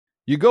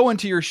You go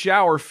into your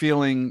shower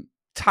feeling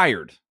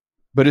tired,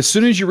 but as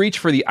soon as you reach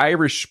for the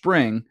Irish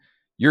Spring,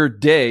 your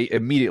day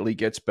immediately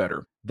gets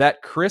better.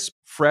 That crisp,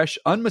 fresh,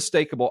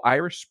 unmistakable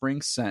Irish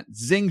Spring scent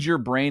zings your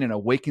brain and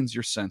awakens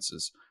your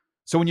senses.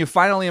 So when you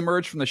finally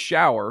emerge from the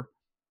shower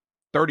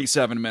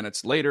 37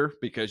 minutes later,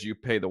 because you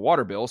pay the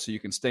water bill so you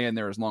can stay in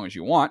there as long as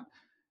you want,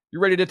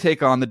 you're ready to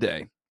take on the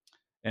day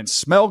and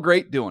smell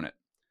great doing it.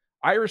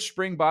 Irish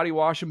Spring Body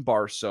Wash and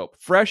Bar Soap.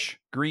 Fresh,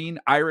 green,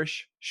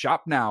 Irish.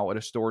 Shop now at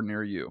a store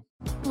near you.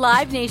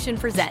 Live Nation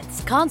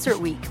presents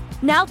Concert Week.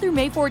 Now through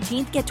May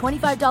 14th, get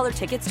 $25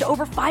 tickets to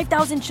over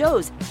 5,000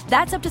 shows.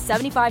 That's up to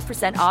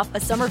 75% off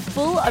a summer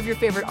full of your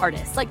favorite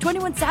artists like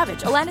 21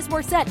 Savage, Alanis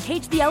Morissette,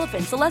 Cage the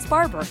Elephant, Celeste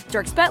Barber,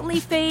 Dierks Bentley,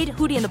 Fade,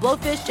 Hootie and the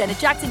Blowfish, Janet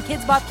Jackson,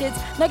 Kids Bop Kids,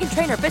 Meghan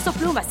Trainor, Bissell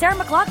Pluma, Sarah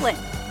McLachlan.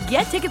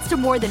 Get tickets to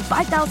more than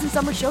 5,000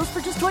 summer shows for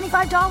just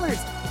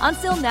 $25. On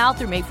sale now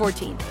through May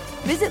 14th.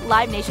 Visit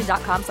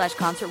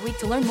LiveNation.com/Concert Week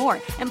to learn more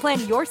and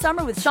plan your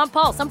summer with Sean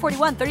Paul, Sum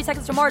 41, 30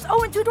 Seconds to Mars,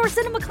 and Two Door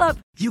Cinema Club.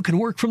 You can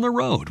work from the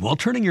road while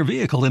turning your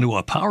vehicle into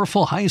a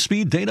powerful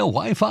high-speed data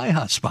Wi-Fi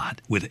hotspot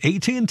with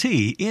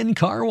AT&T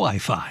in-car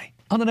Wi-Fi.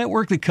 On a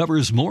network that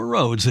covers more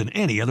roads than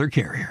any other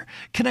carrier.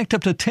 Connect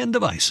up to 10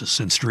 devices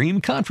and stream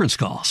conference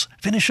calls.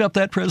 Finish up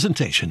that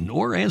presentation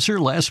or answer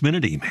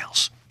last-minute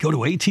emails. Go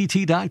to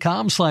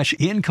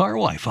att.com/in-car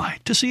Wi-Fi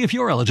to see if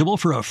you're eligible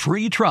for a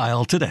free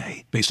trial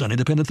today. Based on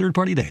independent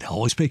third-party data,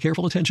 always pay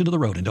careful attention to the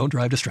road and don't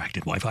drive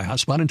distracted. Wi-Fi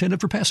hotspot intended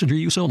for passenger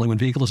use only when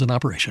vehicle is in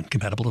operation.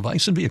 Compatible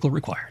device and vehicle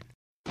required.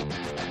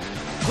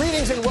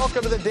 Greetings and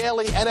welcome to the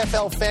Daily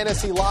NFL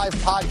Fantasy Live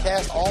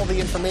podcast. All the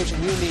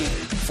information you need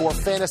for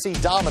fantasy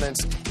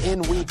dominance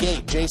in Week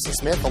 8. Jason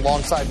Smith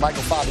alongside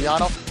Michael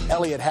Fabiano,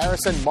 Elliot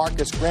Harrison,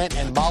 Marcus Grant,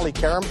 and Molly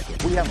Karam.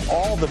 We have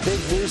all the big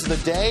news of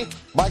the day.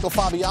 Michael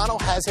Fabiano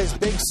has his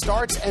big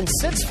starts and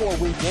sits for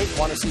Week 8.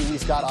 Want to see who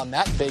he's got on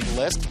that big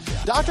list.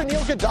 Dr.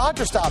 Neil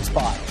Gododra stops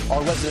by,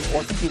 our resident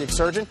orthopedic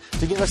surgeon,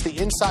 to give us the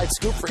inside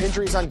scoop for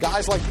injuries on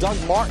guys like Doug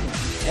Martin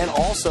and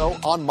also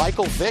on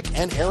Michael Vick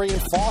and Arian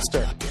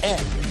Foster.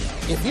 And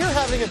if you're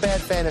having a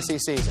bad fantasy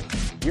season,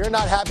 you're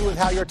not happy with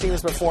how your team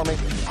is performing,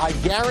 I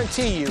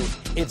guarantee you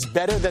it's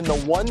better than the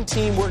one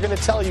team we're going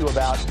to tell you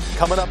about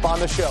coming up on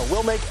the show.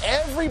 We'll make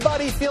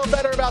everybody feel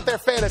better about their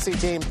fantasy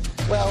team,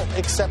 well,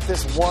 except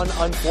this one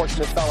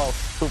unfortunate fellow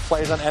who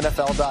plays on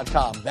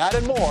NFL.com. That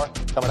and more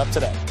coming up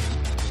today.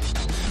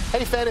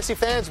 Hey, fantasy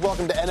fans,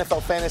 welcome to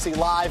NFL Fantasy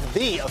Live,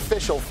 the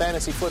official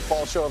fantasy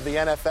football show of the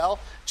NFL.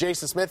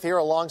 Jason Smith here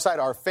alongside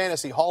our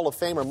Fantasy Hall of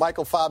Famer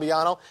Michael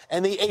Fabiano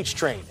and the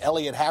H-Train,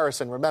 Elliot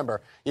Harrison.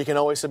 Remember, you can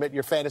always submit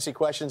your fantasy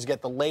questions,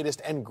 get the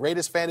latest and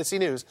greatest fantasy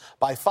news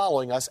by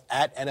following us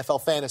at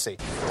NFL Fantasy.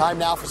 Time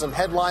now for some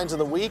headlines of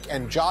the week,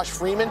 and Josh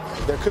Freeman,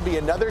 there could be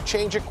another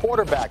change at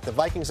quarterback. The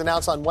Vikings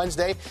announced on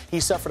Wednesday he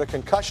suffered a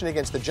concussion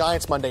against the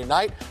Giants Monday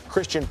night.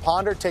 Christian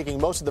Ponder taking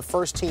most of the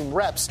first-team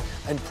reps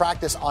and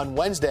practice on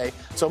Wednesday.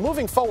 So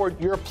moving forward,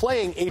 you're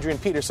playing Adrian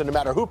Peterson no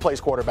matter who plays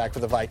quarterback for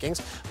the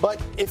Vikings.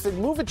 But if it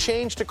move a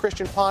change to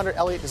Christian Ponder,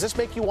 Elliot, does this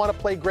make you want to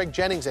play Greg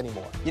Jennings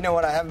anymore? You know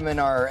what? I have him in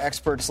our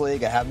Experts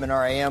League. I have him in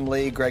our AM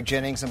League. Greg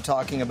Jennings I'm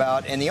talking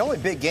about. And the only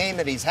big game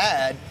that he's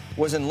had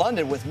was in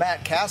London with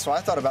Matt Castle.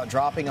 I thought about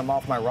dropping him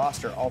off my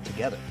roster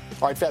altogether.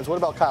 All right, Fabs, what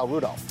about Kyle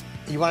Rudolph?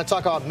 You want to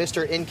talk about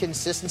Mr.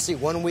 Inconsistency,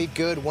 1 week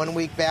good, 1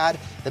 week bad.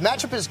 The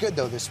matchup is good,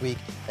 though, this week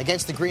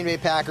against the Green Bay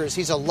Packers.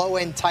 He's a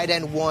low-end tight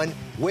end one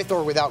with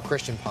or without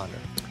Christian Ponder.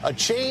 A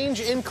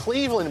change in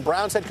Cleveland.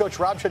 Browns head coach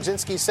Rob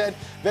Chudzinski said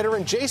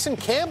veteran Jason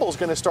Campbell is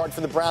going to start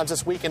for the Browns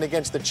this weekend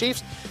against the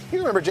Chiefs. You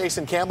remember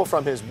Jason Campbell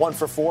from his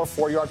 1-for-4,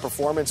 4-yard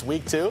performance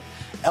week 2.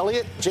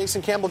 Elliot,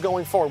 Jason Campbell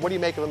going forward, what do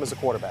you make of him as a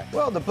quarterback?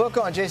 Well, the book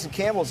on Jason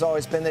Campbell has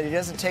always been that he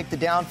doesn't take the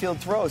downfield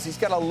throws. He's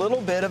got a little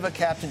bit of a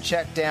captain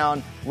check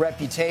down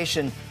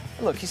reputation.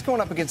 Look, he's going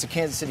up against the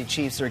Kansas City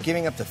Chiefs. They're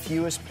giving up the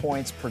fewest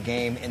points per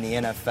game in the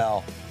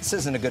NFL. This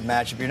isn't a good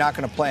matchup. You're not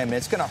going to play him.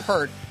 It's going to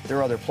hurt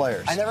their other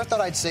players. I never thought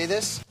I'd say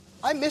this.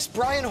 I miss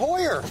Brian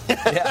Hoyer.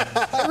 Yeah.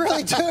 I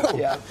really do.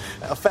 Yeah.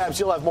 Fabs,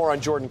 you'll have more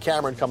on Jordan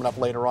Cameron coming up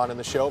later on in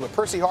the show. But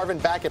Percy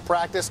Harvin back at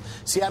practice.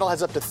 Seattle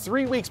has up to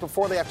 3 weeks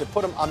before they have to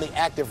put him on the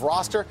active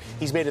roster.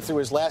 He's made it through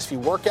his last few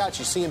workouts.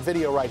 You see him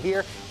video right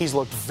here. He's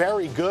looked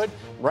very good.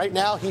 Right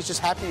now, he's just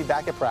happy to be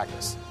back at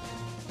practice.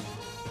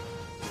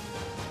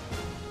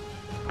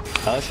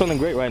 It's feeling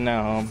great right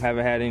now.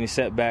 Haven't had any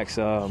setbacks.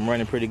 I'm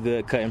running pretty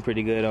good, cutting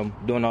pretty good. I'm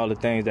doing all the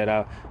things that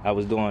I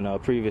was doing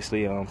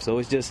previously. So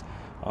it's just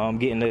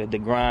getting the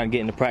grind,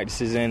 getting the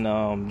practices in,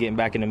 getting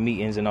back in the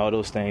meetings and all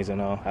those things,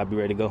 and I'll be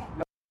ready to go.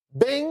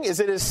 Bing, is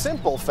it as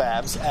simple,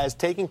 Fabs, as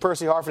taking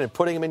Percy Harvin and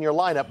putting him in your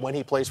lineup when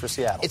he plays for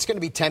Seattle? It's going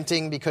to be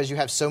tempting because you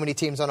have so many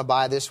teams on a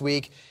bye this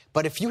week.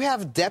 But if you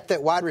have depth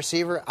at wide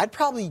receiver, I'd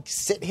probably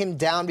sit him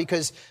down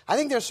because I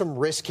think there's some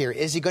risk here.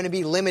 Is he going to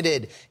be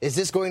limited? Is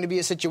this going to be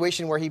a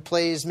situation where he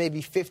plays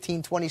maybe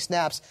 15, 20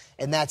 snaps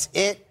and that's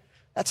it?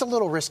 That's a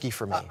little risky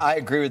for me. I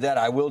agree with that.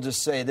 I will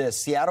just say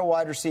this. Seattle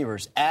wide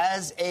receivers,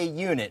 as a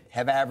unit,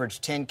 have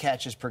averaged 10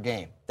 catches per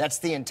game. That's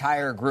the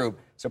entire group.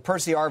 So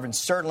Percy Harvin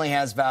certainly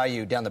has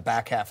value down the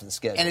back half of the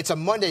schedule. And it's a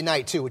Monday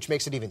night, too, which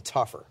makes it even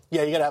tougher.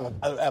 Yeah, you got to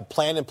have a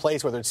plan in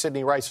place, whether it's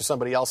Sidney Rice or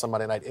somebody else on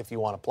Monday night, if you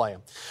want to play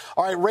him.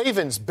 All right,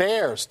 Ravens,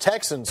 Bears,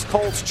 Texans,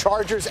 Colts,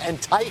 Chargers,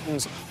 and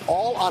Titans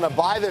all on a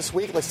bye this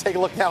week. Let's take a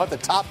look now at the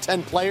top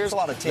 10 players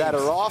that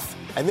are off.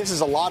 And this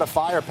is a lot of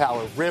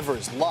firepower.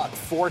 Rivers, Luck,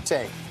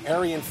 Forte,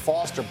 Arian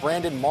Foster,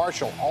 Brandon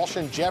Marshall,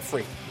 Alshon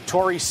Jeffrey,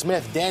 Torrey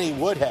Smith, Danny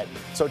Woodhead.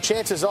 So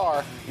chances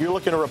are you're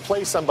looking to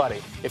replace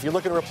somebody. If you're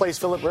looking to replace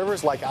Phillip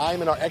Rivers, like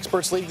I'm in our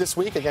Experts League this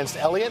week against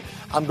Elliott,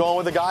 I'm going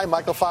with the guy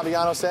Michael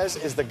Fabiano says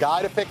is the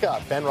guy to pick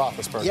up, Ben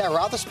Roethlisberger. Yeah,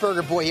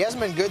 Roethlisberger, boy, he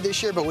hasn't been good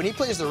this year, but when he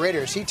plays the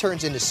Raiders, he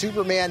turns into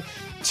Superman.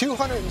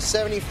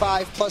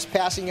 275-plus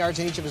passing yards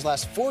in each of his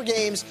last 4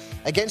 games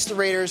against the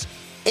Raiders.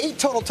 8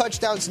 total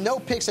touchdowns, no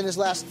picks in his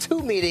last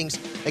 2 meetings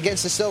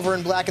against the Silver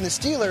and Black. And the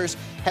Steelers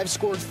have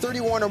scored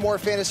 31 or more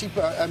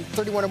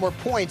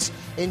points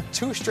in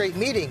 2 straight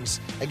meetings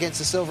against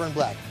the Silver and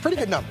Black. Pretty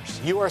good numbers.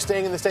 You are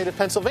staying in the state of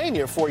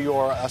Pennsylvania for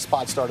your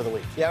spot start of the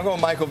week. Yeah, I'm going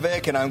Michael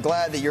Vick, and I'm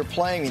glad that you're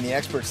playing in the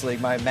Experts League.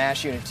 My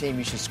MASH unit team,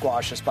 you should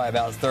squash us by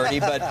about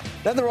 30. But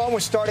nothing wrong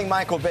with starting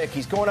Michael Vick.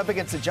 He's going up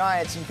against the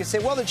Giants. And you can say,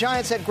 well, the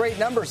Giants had great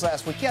numbers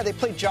last week. Yeah, they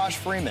played Josh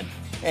Freeman.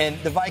 And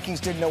the Vikings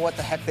didn't know what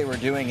the heck they were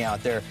doing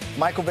out there.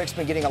 Michael Vick's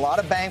been getting a lot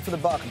of bang for the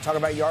buck. I'm talking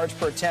about yards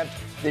per attempt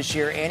this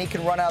year, and he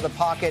can run out of the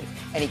pocket,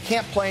 and he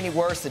can't play any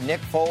worse than Nick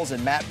Foles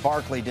and Matt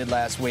Barkley did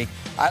last week.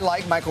 I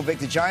like Michael Vick.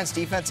 The Giants'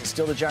 defense is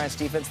still the Giants'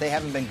 defense. They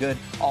haven't been good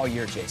all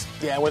year, Jason.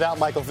 Yeah, and without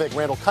Michael Vick,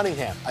 Randall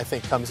Cunningham, I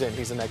think, comes in.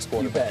 He's the next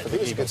quarterback. You bet.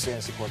 He's a good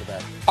fantasy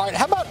quarterback. All right,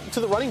 how about to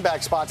the running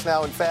back spots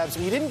now in Fabs?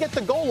 We didn't get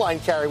the goal line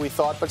carry, we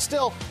thought, but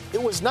still,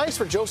 it was nice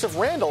for Joseph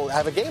Randall to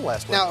have a game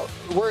last week. Now,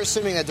 we're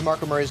assuming that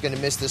DeMarco Murray is going to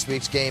miss this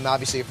week's game.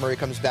 Obviously, if Murray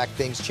comes back,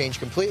 things change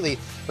completely.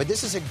 But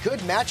this is a good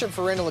matchup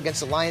for Randall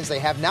against the Lions. They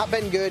have not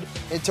been good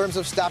in terms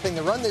of stopping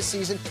the run this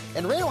season.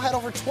 And Randall had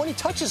over 20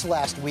 touches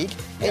last week.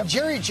 And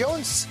Jerry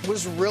Jones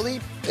was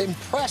really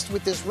impressed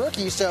with this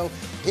rookie. So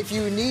if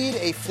you need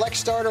a flex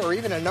starter or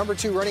even a number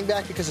 2 running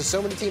back because of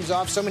so many teams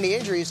off, so many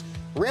injuries,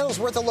 Randall's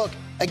worth a look.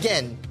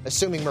 Again,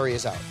 assuming Murray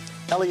is out.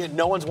 Elliott,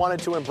 no one's wanted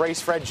to embrace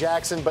Fred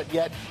Jackson, but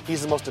yet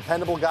he's the most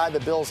dependable guy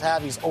the Bills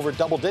have. He's over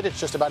double digits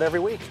just about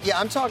every week. Yeah,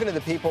 I'm talking to the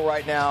people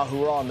right now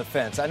who are on the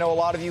fence. I know a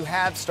lot of you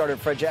have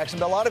started Fred Jackson,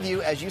 but a lot of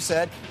you, as you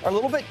said, are a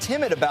little bit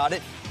timid about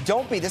it.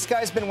 Don't be. This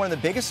guy's been one of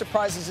the biggest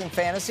surprises in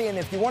fantasy, and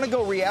if you want to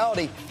go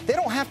reality, they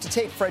don't have to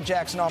take Fred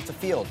Jackson off the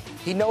field.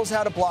 He knows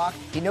how to block.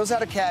 He knows how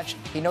to catch.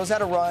 He knows how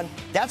to run.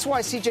 That's why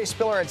C.J.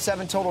 Spiller had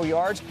 7 total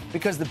yards,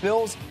 because the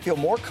Bills feel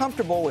more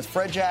comfortable with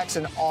Fred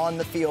Jackson on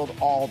the field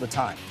all the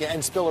time. Yeah,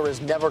 and Spiller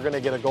is never going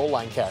to get a goal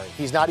line carry.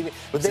 He's not even.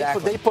 But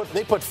exactly.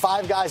 They put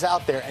 5 guys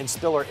out there, and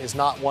Spiller is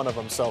not one of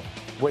them. So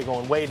we're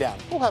going way down.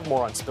 We'll have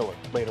more on Spiller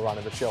later on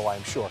in the show, I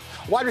am sure.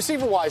 Wide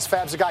receiver-wise,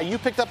 Fab's a guy you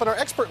picked up in our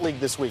expert league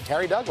this week,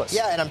 Harry Douglas.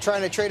 Yeah, and I'm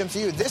trying to trade him to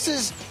you. This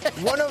is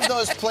one of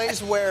those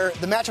plays where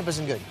the matchup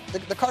isn't good.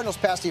 The Cardinals'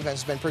 pass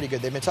defense has been pretty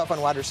good. They've been tough on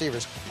wide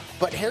receivers.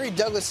 But Harry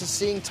Douglas is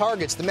seeing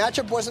targets. The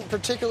matchup wasn't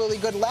particularly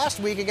good last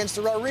week against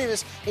the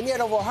Rodriguez, and he had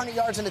over 100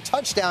 yards and a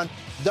touchdown.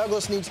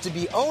 Douglas needs to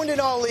be owned in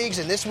all leagues,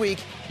 and this week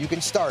you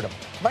can start him.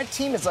 My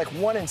team is like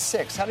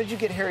 1-6. How did you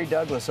get Harry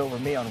Douglas over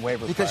me on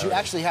waiver? Because you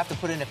actually have to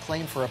put in a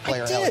claim for a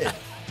player. I did.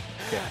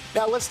 Yeah.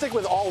 Now, let's stick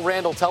with all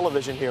Randall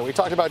television here. We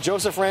talked about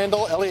Joseph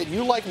Randall. Elliott,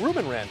 you like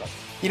Ruben Randall.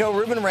 You know,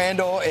 Ruben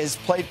Randall has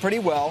played pretty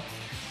well.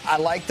 I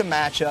like the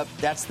matchup.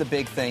 That's the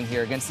big thing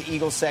here against the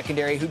Eagles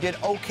secondary, who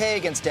did okay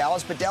against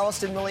Dallas, but Dallas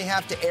didn't really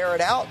have to air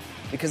it out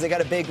because they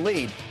got a big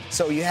lead.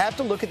 So you have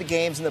to look at the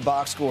games in the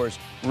box scores.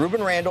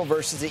 Ruben Randall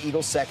versus the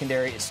Eagles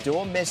secondary is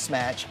still a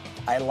mismatch.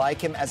 I like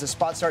him as a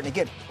spot start. And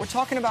again, we're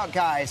talking about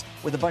guys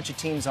with a bunch of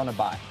teams on a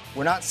bye.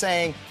 We're not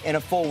saying in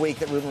a full week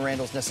that Ruben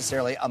Randall is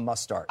necessarily a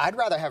must start. I'd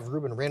rather have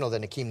Ruben Randall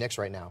than Hakeem Nicks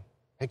right now.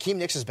 Hakeem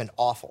Nicks has been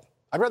awful.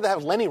 I'd rather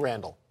have Lenny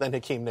Randall than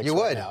Hakeem Nicks. You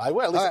would? Right now. I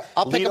would. Right,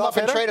 I'll pick him up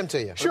and trade him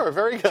to you. Sure,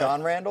 very good.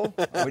 John Randall?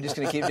 Are we just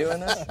going to keep doing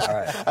this? All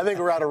right. I think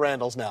we're out of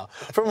Randalls now.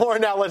 For more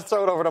now, let's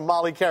throw it over to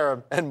Molly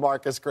Karam and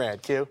Marcus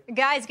Grant. Q.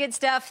 Guys, good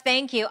stuff.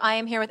 Thank you. I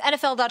am here with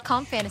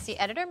NFL.com fantasy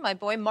editor, my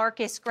boy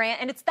Marcus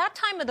Grant. And it's that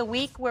time of the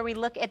week where we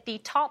look at the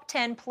top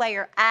 10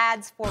 player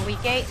ads for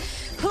Week 8.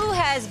 Who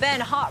has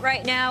been hot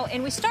right now?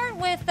 And we start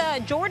with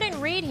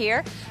Jordan Reed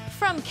here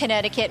from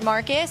Connecticut,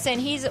 Marcus,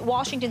 and he's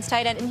Washington's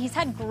tight end, and he's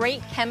had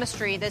great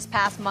chemistry this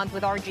past month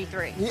with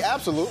RG3. He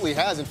absolutely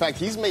has. In fact,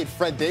 he's made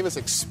Fred Davis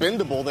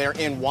expendable there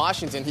in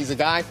Washington. He's a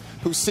guy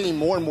who's seeing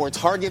more and more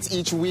targets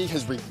each week.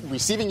 His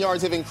receiving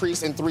yards have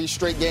increased in 3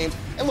 straight games.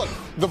 And look,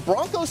 the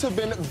Broncos have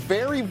been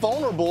very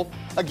vulnerable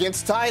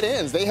against tight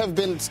ends. They have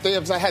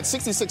had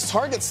 66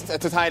 targets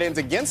to tight ends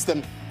against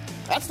them.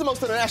 That's the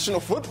most in the National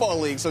Football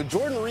League. So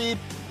Jordan Reed,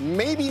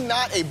 maybe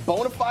not a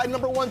bona fide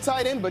number 1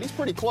 tight end, but he's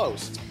pretty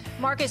close.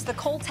 Marcus, the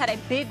Colts had a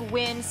big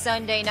win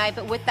Sunday night,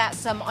 but with that,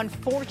 some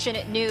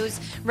unfortunate news.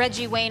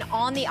 Reggie Wayne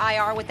on the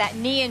IR with that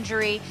knee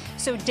injury.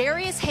 So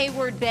Darius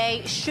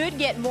Hayward-Bay should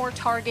get more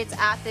targets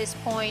at this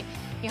point.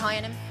 You high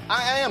on him?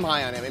 I am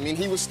high on him. I mean,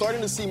 he was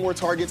starting to see more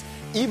targets,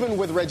 even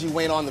with Reggie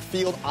Wayne on the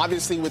field.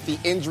 Obviously, with the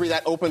injury,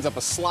 that opens up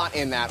a slot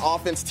in that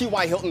offense.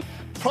 T.Y. Hilton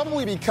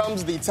probably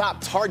becomes the top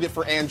target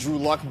for Andrew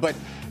Luck, but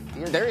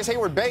Darius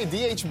Heyward-Bey,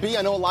 DHB,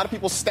 I know a lot of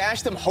people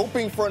stashed him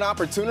hoping for an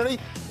opportunity.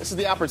 This is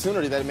the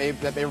opportunity that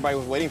everybody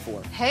was waiting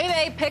for. Hey,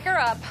 babe, pick her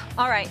up.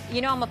 All right,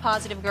 you know I'm a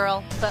positive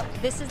girl, but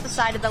this is the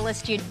side of the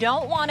list you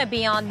don't want to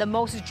be on, the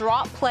most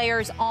dropped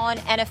players on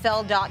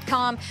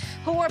NFL.com.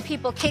 Who are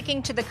people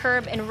kicking to the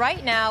curb? And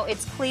right now,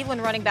 it's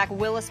Cleveland running back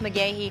Willis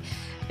McGahee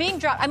being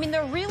dropped. I mean,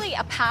 they're really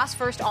a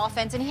pass-first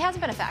offense, and he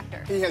hasn't been a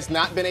factor. He has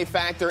not been a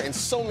factor, and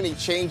so many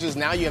changes.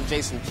 Now you have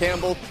Jason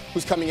Campbell,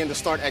 who's coming in to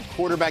start at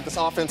quarterback. This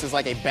offense is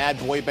like a bad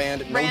boy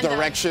band. Random. No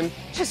direction.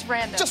 Just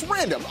random. Just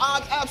random.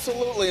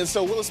 Absolutely. And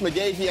so Willis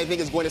McGahee, I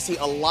think, is going to see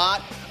a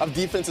lot of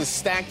defenses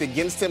stacked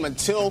against him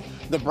until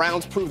the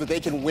Browns prove that they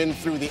can win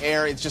through the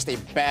air. It's just a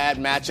bad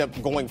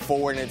matchup going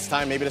forward, and it's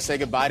time maybe to say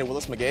goodbye to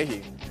Willis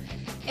McGahee.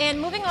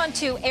 And moving on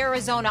to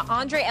Arizona,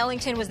 Andre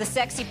Ellington was the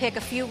sexy pick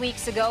a few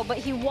weeks ago, but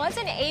he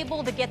wasn't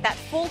able to get that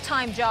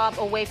full-time job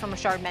away from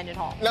Rashard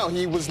Mendenhall. No,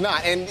 he was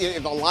not. And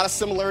a lot of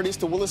similarities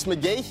to Willis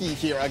McGahee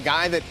here, a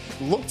guy that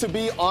looked to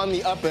be on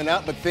the up and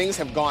up, but things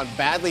have gone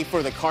badly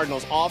for the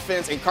Cardinals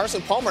offense. And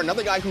Carson Palmer,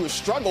 another guy who has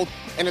struggled,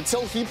 and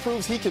until he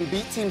proves he can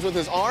beat teams with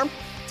his arm,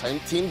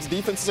 teams'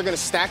 defenses are going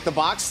to stack the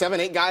box,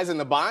 7-8 guys in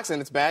the box,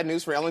 and it's bad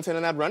news for Ellington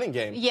in that running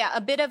game. Yeah,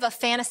 a bit of a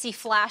fantasy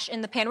flash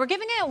in the pan. We're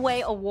giving away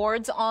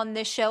awards on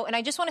this show, and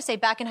I just want to say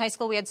back in high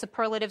school we had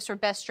superlatives for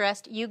best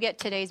dressed. You get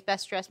today's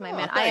best dressed, my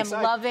man. Thanks. I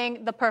am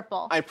loving the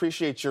purple. I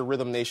appreciate your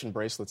Rhythm Nation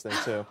bracelets there,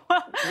 too.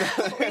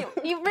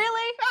 You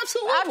really?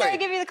 Absolutely. After I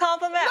give you the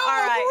compliment? No,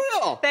 all right.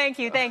 for real.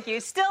 Thank you.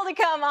 Still to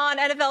come on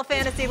NFL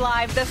Fantasy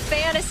Live, the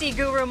fantasy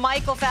guru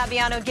Michael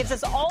Fabiano gives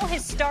us all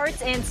his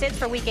starts and sits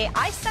for Week 8.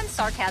 I sense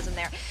sarcasm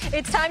there.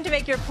 It's time to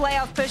make your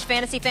playoff push,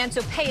 fantasy fans,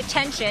 so pay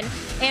attention.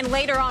 And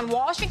later on,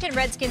 Washington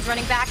Redskins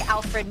running back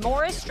Alfred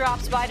Morris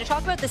drops by to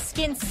talk about the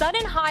Skins'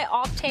 sudden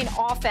high-octane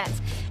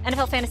offense.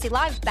 NFL Fantasy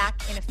Live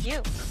back in a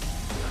few.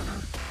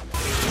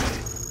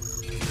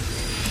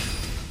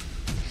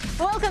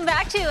 Welcome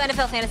back to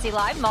NFL Fantasy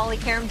Live. Molly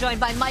Karam joined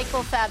by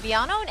Michael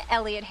Fabiano and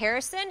Elliot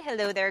Harrison.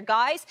 Hello there,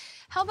 guys.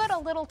 How about a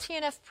little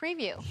TNF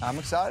preview? I'm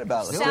excited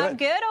about it. Sound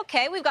good?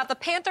 Okay. We've got the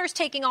Panthers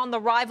taking on the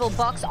rival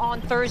Bucks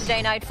on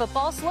Thursday Night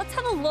Football. So let's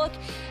have a look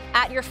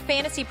at your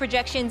fantasy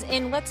projections,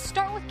 and let's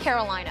start with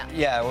Carolina.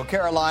 Yeah, well,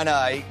 Carolina,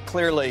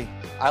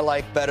 I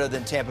like better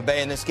than Tampa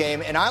Bay in this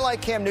game, and I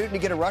like Cam Newton to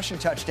get a rushing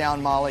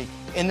touchdown, Molly,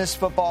 in this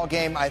football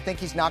game. I think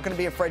he's not going to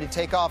be afraid to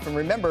take off. And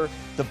remember,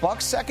 the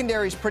Bucs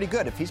secondary is pretty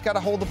good. If he's got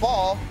to hold the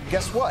ball,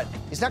 guess what?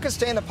 He's not going to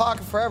stay in the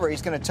pocket forever.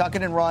 He's going to tuck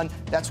it and run.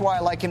 That's why I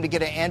like him to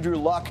get an Andrew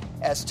Luck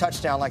as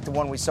touchdown like the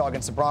one we saw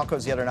against the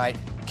Broncos the other night.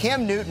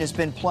 Cam Newton has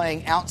been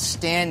playing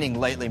outstanding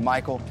lately,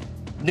 Michael.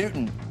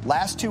 Newton,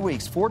 last 2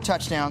 weeks, 4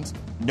 touchdowns,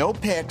 no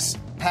picks,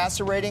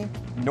 passer rating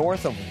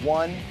north of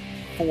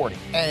 140.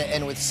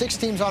 And with 6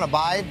 teams on a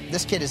bye,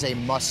 this kid is a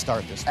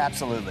must-start this week.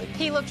 Absolutely.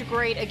 He looked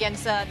great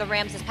against the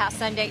Rams this past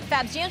Sunday.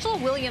 Fabs, D'Angelo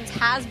Williams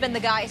has been the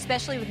guy,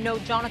 especially with no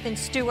Jonathan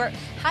Stewart.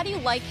 How do you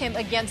like him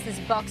against this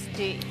Bucs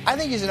D? I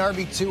think he's an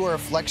RB2 or a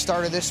flex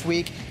starter this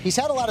week. He's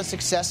had a lot of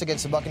success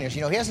against the Buccaneers.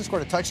 You know, he hasn't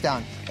scored a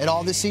touchdown at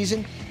all this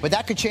season, but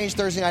that could change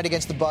Thursday night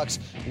against the Bucs.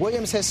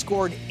 Williams has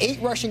scored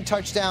 8 rushing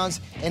touchdowns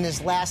in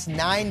his last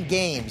 9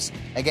 games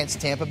against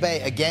Tampa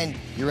Bay. Again,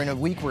 you're in a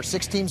week where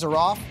 6 teams are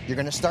off. You're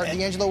going to start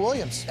D'Angelo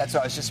Williams. That's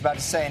what I was just about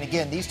to say. And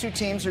again, these 2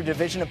 teams are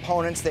division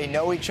opponents. They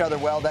know each other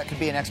well. That could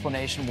be an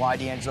explanation why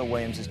D'Angelo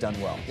Williams has done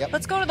well. Yep.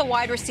 Let's go to the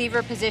wide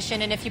receiver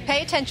position. And if you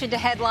pay attention to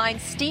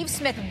headlines, Steve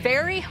Smith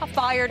very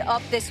fired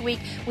up this week.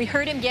 We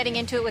heard him getting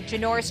into it with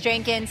Janoris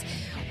Jenkins.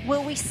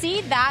 Will we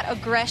see that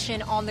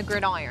aggression on the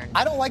gridiron?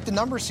 I don't like the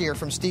numbers here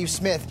from Steve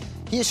Smith.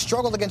 He has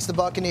struggled against the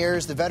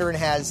Buccaneers. The veteran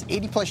has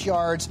 80-plus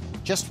yards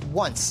just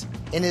once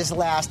in his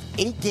last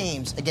 8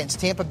 games against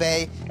Tampa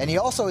Bay, and he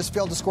also has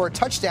failed to score a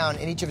touchdown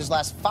in each of his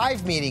last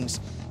 5 meetings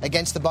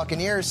against the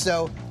Buccaneers.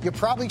 So you're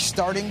probably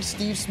starting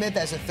Steve Smith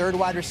as a 3rd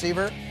wide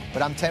receiver,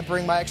 but I'm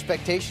tempering my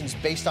expectations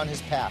based on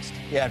his past.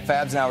 Yeah, and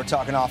Fabs and I were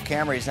talking off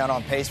camera. He's not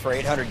on pace for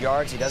 800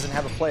 yards. He doesn't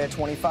have a play at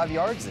 25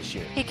 yards this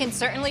year. He can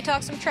certainly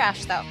talk some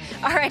trash, though.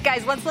 All right,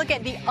 guys, let's look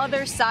at the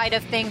other side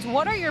of things.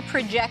 What are your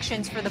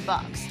projections for the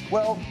Bucs?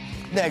 Well,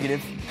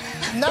 negative.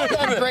 Not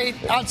that great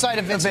outside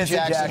of Vincent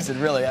Jackson.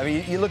 Really. I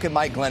mean, you look at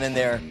Mike Glennon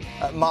there.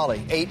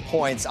 Molly, 8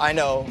 points. I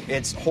know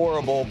it's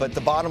horrible, but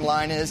the bottom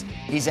line is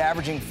he's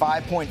averaging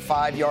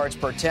 5.5 yards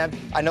per attempt.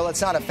 I know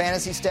that's not a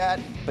fantasy stat,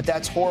 but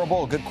that's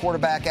horrible. A good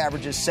quarterback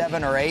averages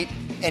 7 or 8.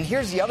 And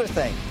here's the other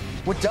thing.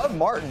 With Doug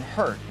Martin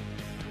hurt,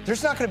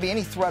 there's not going to be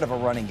any threat of a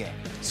running game.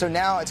 So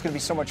now it's going to be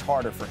so much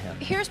harder for him.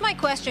 Here's my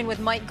question with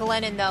Mike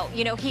Glennon, though.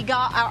 You know, he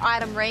got our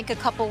Adam Rank a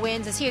couple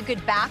wins. Is he a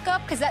good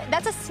backup? Because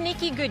that's a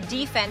sneaky good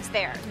defense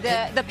there.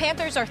 The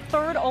Panthers are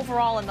 3rd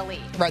overall in the league.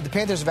 Right, the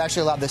Panthers have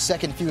actually allowed the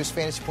 2nd fewest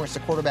fantasy points to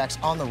quarterbacks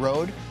on the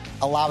road,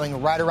 allowing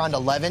right around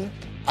 11.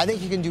 I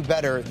think you can do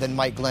better than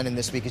Mike Glennon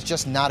this week. It's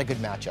just not a good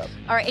matchup.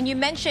 All right, and you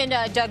mentioned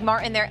Doug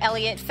Martin there,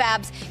 Elliot.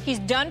 Fabs. He's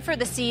done for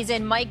the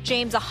season. Mike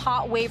James, a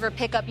hot waiver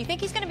pickup. You think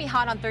he's going to be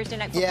hot on Thursday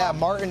Night Football? Yeah,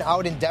 Martin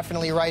out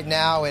indefinitely right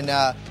now, and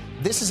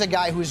this is a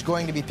guy who's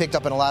going to be picked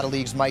up in a lot of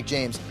leagues, Mike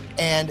James.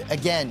 And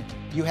again,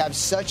 you have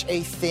such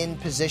a thin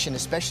position,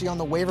 especially on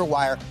the waiver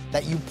wire,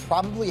 that you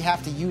probably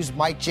have to use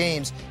Mike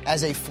James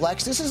as a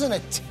flex. This isn't a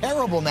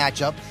terrible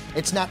matchup.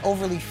 It's not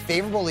overly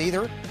favorable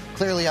either.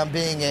 Clearly, I'm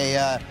being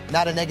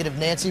not a negative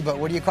Nancy, but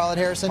what do you call it,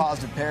 Harrison?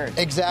 Positive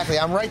parity. Exactly.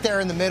 I'm right there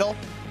in the middle.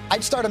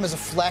 I'd start him as a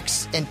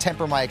flex and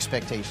temper my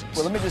expectations.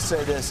 Well, let me just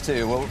say this,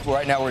 too. Well,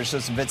 right now, we're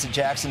just some Vincent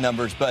Jackson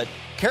numbers, but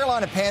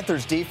Carolina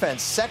Panthers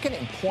defense, second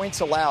in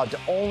points allowed to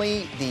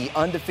only the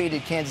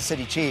undefeated Kansas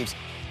City Chiefs.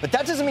 But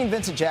that doesn't mean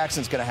Vincent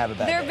Jackson's going to have a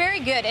bad They're day. very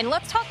good. And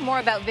let's talk more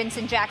about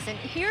Vincent Jackson.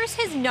 Here's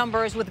his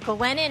numbers with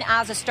Glennon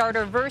as a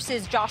starter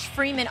versus Josh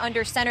Freeman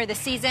under center this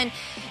season.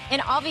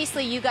 And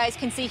obviously, you guys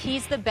can see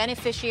he's the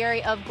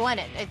beneficiary of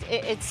Glennon.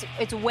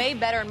 It's way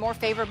better and more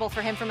favorable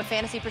for him from a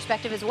fantasy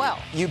perspective as well.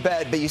 You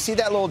bet. But you see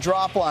that little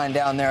drop line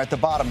down there at the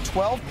bottom,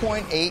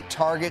 12.8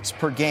 targets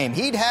per game.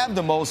 He'd have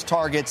the most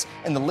targets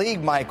in the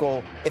league,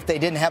 Michael, if they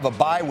didn't have a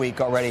bye week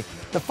already.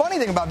 The funny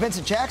thing about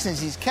Vincent Jackson is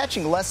he's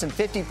catching less than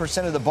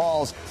 50% of the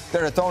balls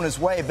that are thrown his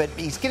way, but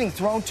he's getting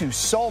thrown to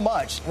so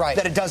much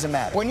that it doesn't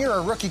matter. When you're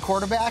a rookie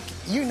quarterback,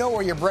 you know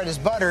where your bread is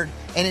buttered,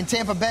 and in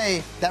Tampa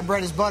Bay, that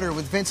bread is buttered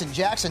with Vincent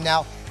Jackson.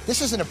 Now,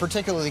 this isn't a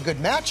particularly good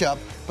matchup,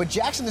 but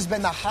Jackson has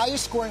been the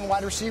highest scoring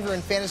wide receiver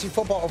in fantasy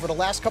football over the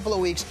last couple of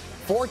weeks.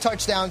 4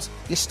 touchdowns,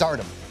 you start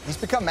him. He's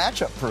become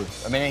matchup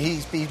proof. I mean,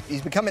 he's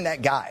becoming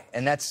that guy,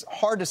 and that's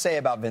hard to say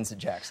about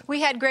Vincent Jackson. We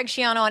had Greg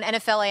Schiano on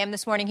NFL AM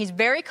this morning. He's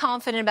very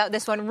confident about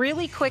this one.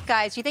 Really quick,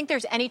 guys. Do you think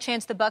there's any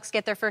chance the Bucs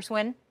get their first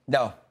win?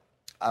 No.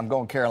 I'm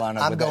going Carolina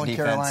with that defense. I'm going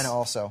Carolina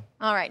also.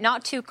 All right,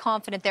 not too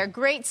confident there.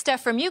 Great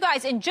stuff from you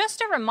guys. And just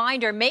a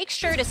reminder, make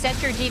sure to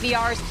set your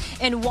DVRs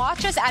and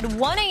watch us at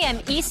 1 a.m.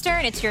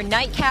 Eastern. It's your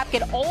nightcap.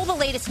 Get all the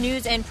latest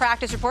news and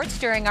practice reports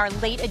during our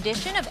late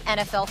edition of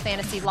NFL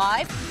Fantasy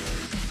Live.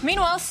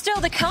 Meanwhile,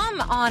 still to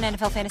come on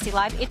NFL Fantasy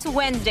Live, it's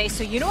Wednesday,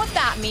 so you know what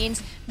that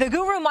means. The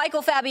guru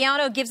Michael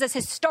Fabiano gives us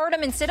his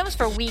stardom and sit-ems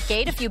for Week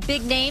 8, a few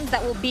big names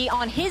that will be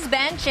on his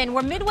bench, and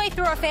we're midway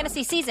through our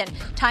fantasy season.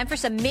 Time for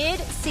some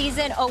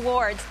mid-season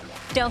awards.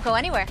 Don't go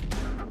anywhere.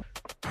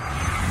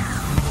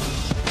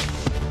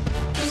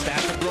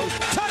 Stafford throws.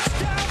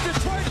 Touchdown,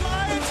 Detroit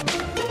Lions!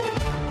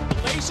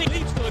 Lacey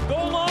leaps to the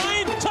goal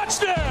line.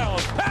 Touchdown,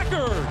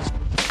 Packers!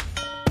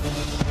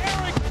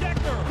 Eric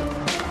Decker,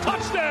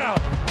 touchdown!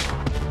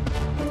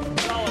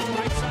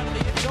 Right side of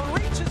the end zone,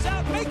 reaches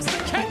out, makes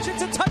the catch.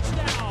 It's a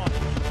touchdown.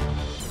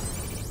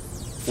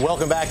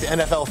 Welcome back to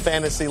NFL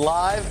Fantasy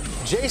Live.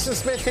 Jason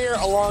Smith here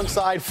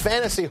alongside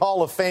Fantasy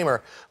Hall of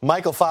Famer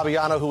Michael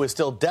Fabiano, who is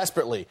still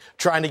desperately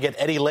trying to get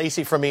Eddie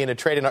Lacy from me in a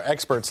trade in our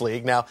Experts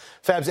League. Now,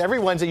 Fabs, every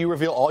Wednesday you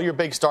reveal all your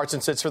big starts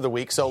and sits for the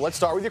week. So let's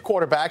start with your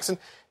quarterbacks, and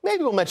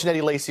maybe we'll mention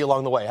Eddie Lacy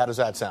along the way. How does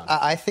that sound?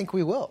 I think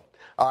we will.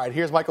 All right,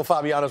 here's Michael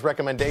Fabiano's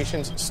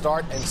recommendations.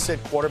 Start and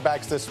sit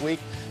quarterbacks this week.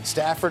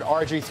 Stafford,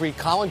 RG3,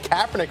 Colin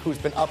Kaepernick, who's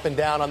been up and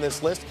down on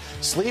this list.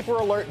 Sleeper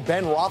alert,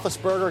 Ben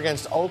Roethlisberger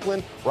against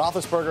Oakland.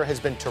 Roethlisberger has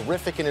been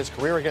terrific in his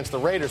career against the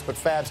Raiders, but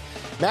Fabs,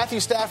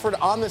 Matthew Stafford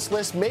on this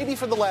list maybe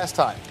for the last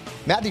time.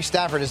 Matthew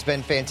Stafford has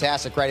been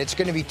fantastic, right? It's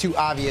going to be too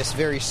obvious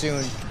very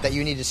soon that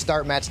you need to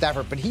start Matt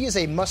Stafford, but he is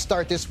a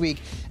must-start this week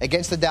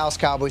against the Dallas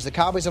Cowboys. The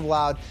Cowboys have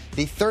allowed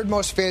the third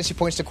most fantasy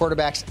points to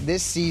quarterbacks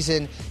this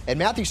season, and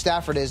Matthew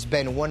Stafford has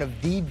been one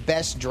of the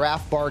best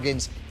draft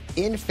bargains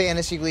in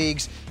fantasy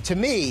leagues. To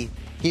me,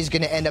 he's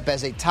going to end up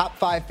as a top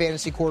 5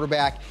 fantasy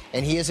quarterback,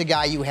 and he is a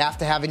guy you have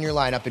to have in your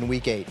lineup in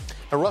Week 8.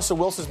 And Russell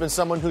Wilson's been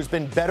someone who's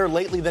been better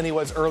lately than he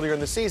was earlier in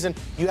the season.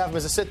 You have him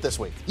as a sit this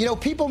week. You know,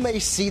 people may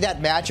see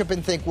that matchup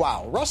and think,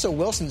 wow, Russell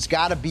Wilson's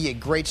got to be a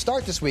great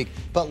start this week.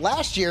 But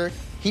last year,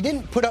 he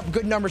didn't put up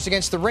good numbers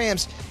against the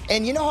Rams.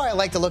 And you know how I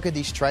like to look at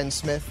these trends,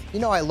 Smith? You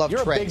know I love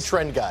trends. You're a big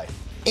trend guy.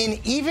 In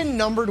even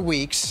numbered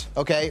weeks,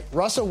 okay,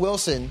 Russell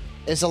Wilson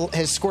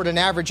has scored an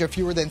average of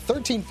fewer than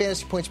 13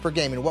 fantasy points per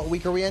game. And what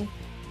week are we in?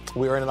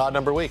 We're in an odd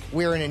number week.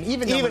 We're in an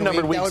even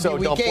numbered week. So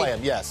don't play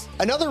him, yes.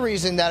 Another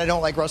reason that I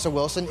don't like Russell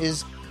Wilson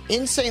is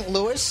in St.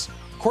 Louis,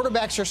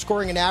 quarterbacks are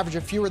scoring an average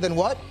of fewer than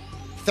what?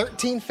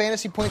 13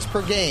 fantasy points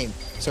per game.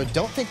 So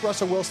don't think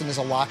Russell Wilson is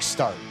a lock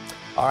start.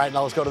 All right,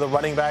 now let's go to the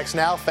running backs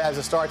now. Fabs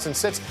starts and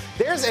sits.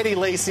 There's Eddie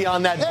Lacy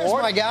on that board.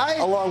 There's my guy.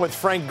 Along with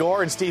Frank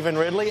Gore and Stephen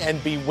Ridley.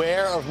 And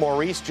beware of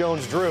Maurice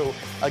Jones-Drew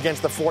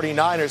against the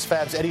 49ers.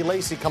 Fabs, Eddie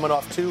Lacy coming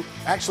off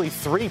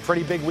 3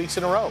 pretty big weeks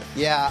in a row.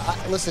 Yeah,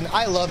 listen,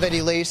 I love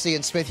Eddie Lacy,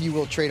 and Smith, you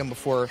will trade him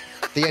before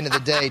the end of the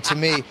day. To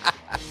me,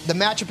 the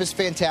matchup is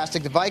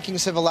fantastic. The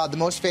Vikings have allowed the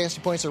most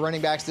fantasy points to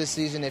running backs this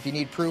season. If you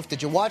need proof,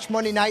 did you watch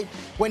Monday night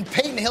when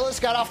Peyton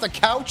Hillis got off the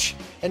couch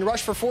and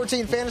rushed for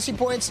 14 fantasy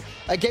points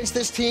against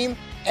this team?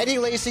 Eddie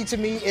Lacy, to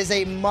me, is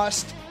a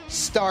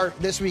must-start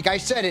this week. I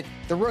said it.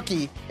 The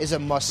rookie is a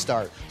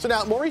must-start. So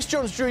now, Maurice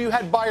Jones-Drew, you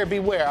had buyer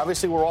beware.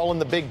 Obviously, we're all in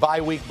the big bye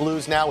week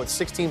blues now with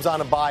 6 teams on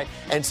a bye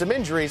and some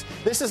injuries.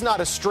 This is not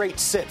a straight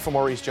sit for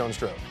Maurice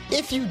Jones-Drew.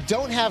 If you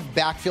don't have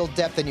backfield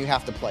depth, then you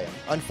have to play him.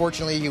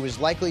 Unfortunately, he was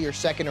likely your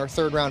second or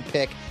third round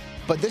pick,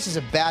 but this is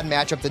a bad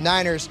matchup. The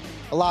Niners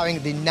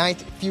allowing the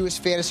 9th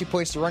fewest fantasy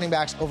points to running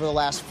backs over the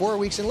last 4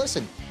 weeks. And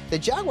listen, the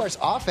Jaguars'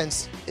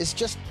 offense is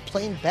just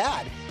plain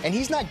bad. And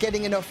he's not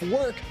getting enough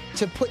work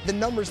to put the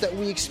numbers that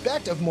we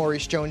expect of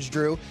Maurice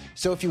Jones-Drew.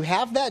 So if you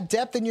have that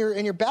depth in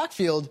your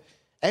backfield,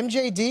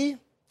 MJD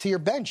to your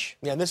bench.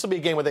 Yeah, and this will be a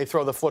game where they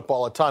throw the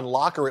football a ton.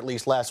 Locker, at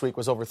least last week,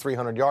 was over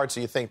 300 yards,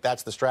 so you think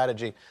that's the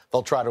strategy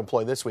they'll try to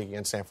employ this week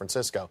against San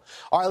Francisco.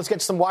 All right, let's get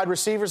to some wide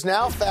receivers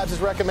now. Fabs'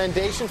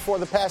 recommendation for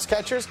the pass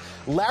catchers.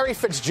 Larry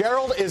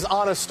Fitzgerald is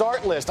on a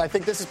start list. I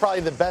think this is probably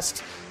the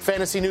best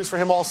fantasy news for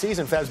him all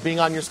season, Fabs, being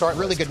on your start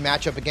list. Really good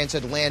matchup against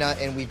Atlanta,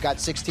 and we've got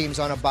 6 teams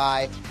on a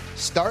bye.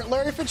 Start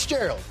Larry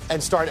Fitzgerald.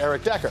 And start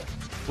Eric Decker.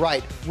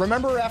 Right.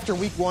 Remember after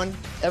week 1,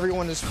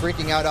 everyone was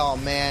freaking out, oh,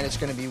 man, it's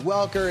going to be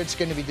Welker, it's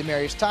going to be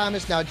Demaryius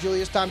Thomas, now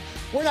Julius Thomas.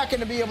 We're not going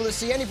to be able to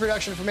see any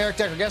production from Eric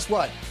Decker. Guess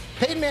what?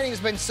 Peyton Manning has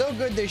been so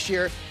good this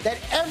year that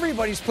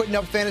everybody's putting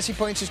up fantasy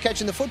points who's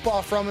catching the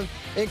football from him,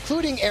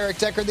 including Eric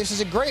Decker. This is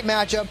a great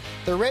matchup.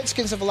 The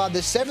Redskins have allowed the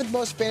 7th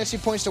most fantasy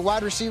points to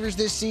wide receivers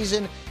this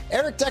season.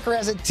 Eric Decker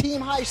has a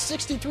team-high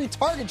 63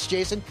 targets,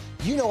 Jason.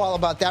 You know all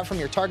about that from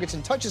your targets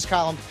and touches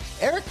column.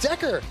 Eric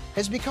Decker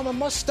has become a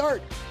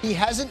must-start. He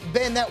hasn't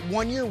been that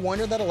one-year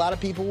wonder that a lot of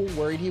people were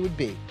worried he would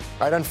be.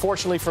 All right,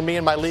 unfortunately for me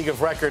in my league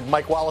of record,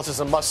 Mike Wallace is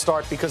a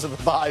must-start because of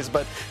the buys,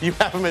 but you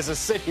have him as a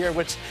sit here,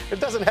 which it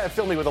doesn't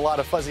fill me with a lot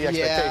of fuzzy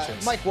expectations.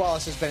 Yeah, Mike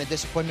Wallace has been a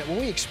disappointment. When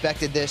we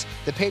expected this,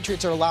 the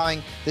Patriots are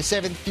allowing the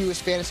 7th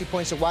fewest fantasy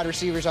points to wide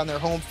receivers on their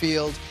home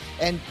field,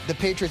 and the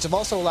Patriots have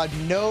also allowed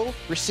no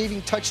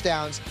receiving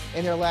touchdowns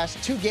in their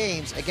last 2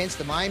 games against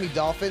the Miami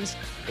Dolphins.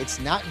 It's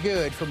not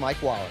good for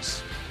Mike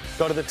Wallace.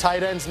 Go to the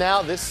tight ends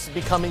now. This is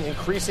becoming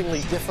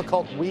increasingly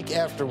difficult week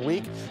after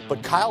week.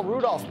 But Kyle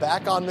Rudolph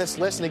back on this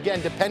list. And again,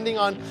 depending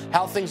on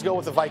how things go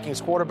with the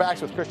Vikings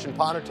quarterbacks, with Christian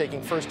Ponder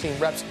taking first-team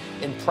reps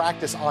in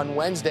practice on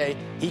Wednesday,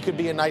 he could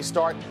be a nice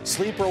start.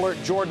 Sleeper alert,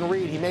 Jordan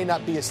Reed. He may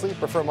not be a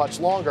sleeper for much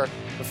longer.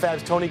 The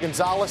Fabs, Tony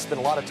Gonzalez, been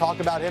a lot of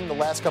talk about him the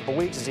last couple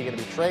weeks. Is he going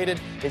to be traded?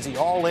 Is he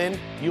all in?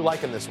 You like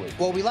him this week?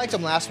 Well, we liked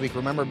him last week,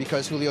 remember,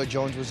 because Julio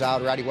Jones was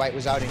out, Roddy White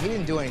was out, and he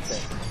didn't do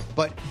anything.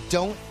 But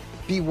don't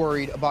be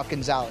worried about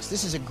Gonzalez.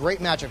 This is a great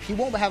matchup. He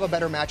won't have a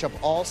better matchup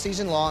all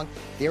season long.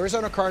 The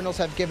Arizona Cardinals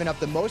have given up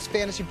the most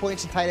fantasy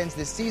points to tight ends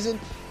this season.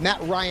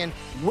 Matt Ryan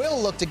will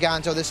look to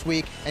Gonzo this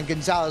week, and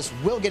Gonzalez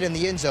will get in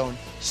the end zone.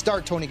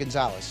 Start Tony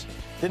Gonzalez.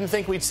 Didn't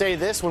think we'd say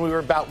this when we were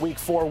about week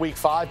 4, week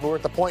 5, but we're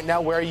at the point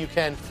now where you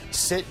can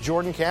sit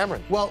Jordan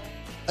Cameron. Well,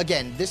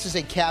 again, this is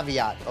a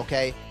caveat,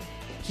 okay?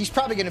 He's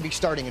probably going to be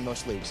starting in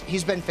most leagues.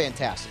 He's been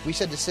fantastic. We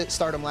said to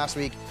start him last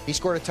week. He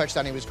scored a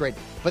touchdown. He was great.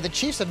 But the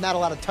Chiefs have not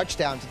allowed a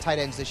touchdown to tight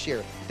ends this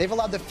year. They've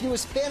allowed the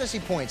fewest fantasy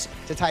points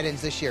to tight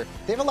ends this year.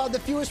 They've allowed the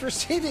fewest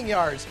receiving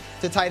yards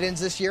to tight ends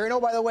this year. And, oh,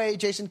 by the way,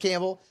 Jason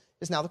Campbell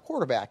is now the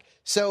quarterback.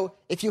 So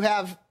if you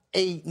have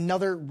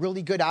another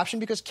really good option,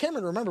 because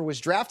Cameron, remember,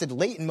 was drafted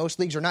late in most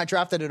leagues or not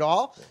drafted at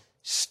all,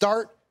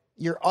 start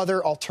your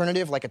other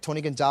alternative like a Tony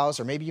Gonzalez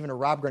or maybe even a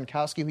Rob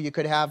Gronkowski who you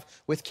could have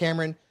with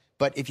Cameron.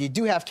 But if you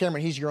do have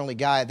Cameron, he's your only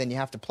guy, then you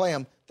have to play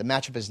him. The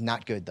matchup is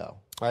not good, though.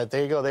 All right,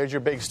 there you go. There's your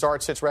big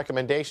start sits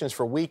recommendations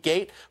for Week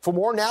 8. For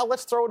more now,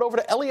 let's throw it over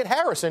to Elliot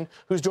Harrison,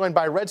 who's joined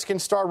by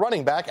Redskins star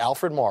running back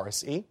Alfred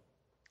Morris. E?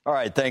 All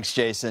right, thanks,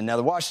 Jason. Now,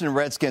 the Washington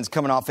Redskins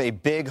coming off a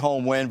big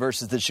home win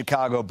versus the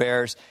Chicago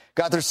Bears.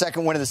 Got their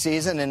second win of the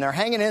season, and they're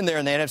hanging in there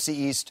in the NFC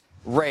East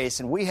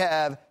race. And we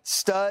have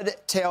stud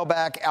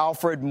tailback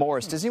Alfred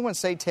Morris. Does anyone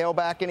say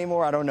tailback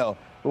anymore? I don't know.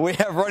 But we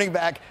have running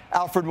back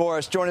Alfred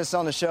Morris joining us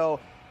on the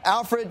show.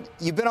 Alfred,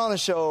 you've been on the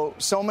show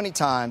so many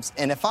times,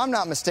 and if I'm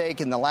not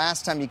mistaken, the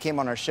last time you came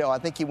on our show, I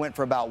think you went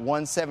for about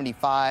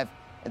 175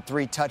 and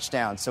 3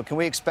 touchdowns. So can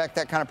we expect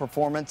that kind of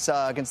performance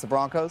against the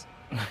Broncos?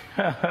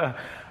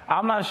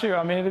 I'm not sure.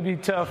 I mean, it'll be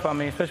tough. I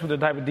mean, especially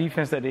with the type of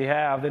defense that they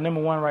have. They're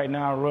number 1 right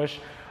now in rush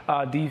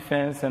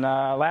defense. And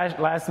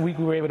last week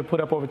we were able to put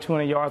up over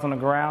 200 yards on the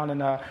ground. And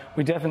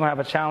we definitely going to have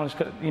a challenge,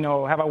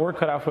 have our work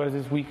cut out for us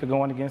this week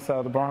going against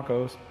the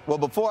Broncos. Well,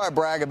 before I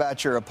brag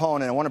about your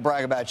opponent, I want to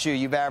brag about you.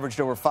 You've averaged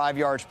over 5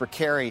 yards per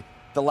carry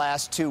the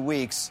last 2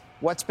 weeks.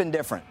 What's been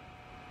different?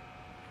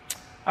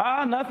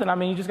 Nothing. I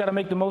mean, you just got to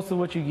make the most of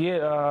what you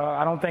get.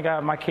 I don't think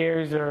my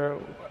carries are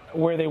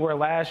where they were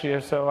last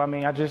year. So, I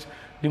mean, I just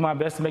do my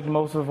best to make the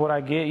most of what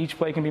I get. Each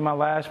play can be my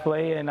last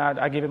play, and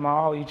I give it my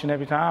all each and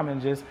every time.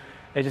 And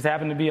it just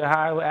happened to be a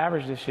high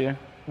average this year.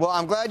 Well,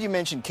 I'm glad you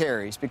mentioned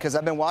carries because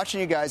I've been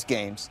watching you guys'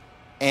 games,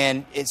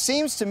 and it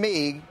seems to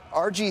me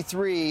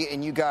RG3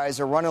 and you guys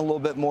are running a little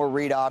bit more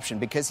read option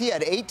because he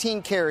had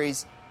 18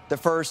 carries the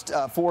first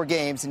 4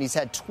 games, and he's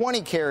had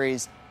 20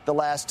 carries the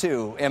last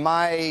 2. Am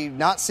I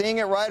not seeing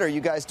it right, or are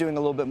you guys doing a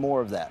little bit more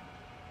of that?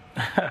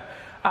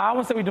 I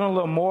would say we're doing a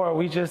little more.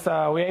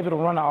 We're able to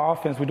run our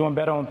offense. We're doing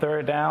better on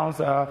third downs.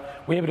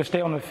 We're able to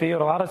stay on the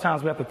field. A lot of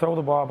times we have to throw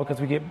the ball because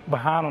we get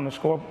behind on the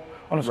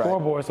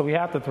scoreboard, so we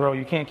have to throw.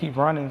 You can't keep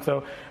running.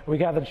 So we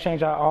got to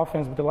change our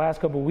offense. But the last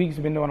couple of weeks,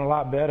 we've been doing a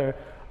lot better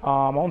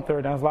on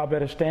third downs, a lot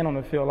better staying on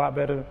the field, a lot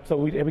better. So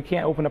we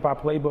can't open up our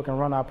playbook and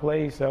run our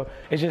plays. So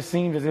it just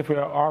seems as if we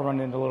are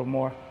running it a little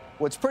more.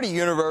 Well, it's pretty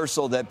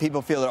universal that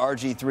people feel that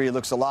RG3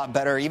 looks a lot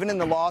better. Even in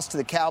the loss to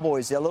the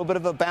Cowboys, a little bit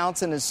of a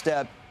bounce in his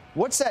step.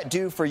 What's that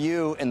do for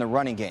you in the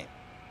running game?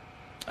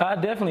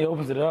 It definitely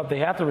opens it up. They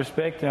have to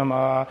respect him.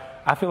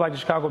 I feel like the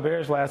Chicago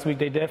Bears last week,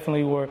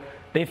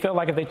 they felt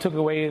like if they took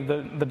away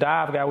the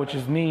dive guy, which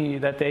is me,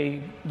 that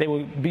they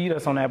would beat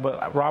us on that.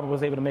 But Robert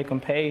was able to make them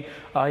pay.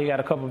 He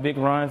got a couple of big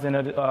runs in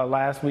it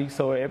last week,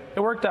 so it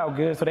worked out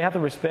good. So they have to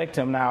respect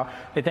him now.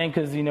 They think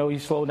because,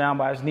 he's slowed down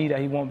by his knee that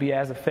he won't be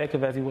as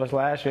effective as he was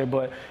last year.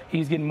 But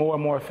he's getting more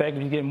and more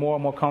effective. He's getting more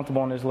and more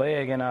comfortable on his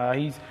leg. And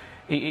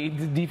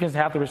the defense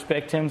have to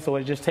respect him, so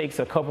it just takes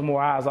a couple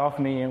more eyes off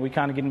me, and we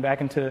kind of getting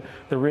back into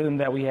the rhythm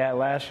that we had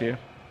last year.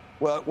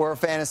 Well, we're a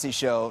fantasy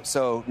show,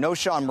 so no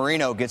Sean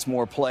Marino gets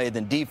more play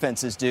than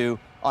defenses do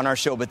on our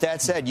show. But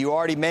that said, you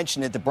already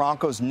mentioned it, the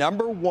Broncos'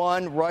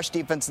 #1 rush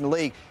defense in the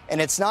league,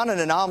 and it's not an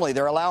anomaly.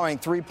 They're allowing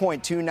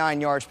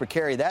 3.29 yards per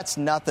carry. That's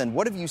nothing.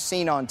 What have you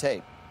seen on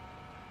tape?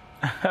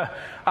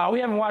 We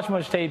haven't watched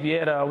much tape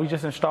yet. We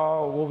just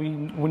installed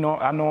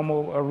our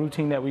normal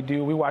routine that we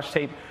do. We watch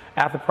tape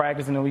after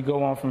practice, and then we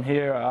go on from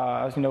here.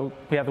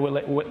 We have to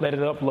let it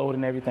upload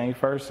and everything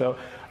first. So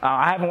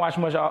I haven't watched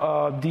much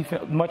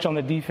on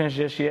the defense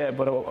just yet,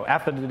 but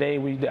after today,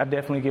 I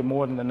definitely get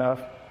more than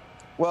enough.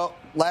 Well,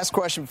 last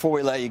question before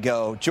we let you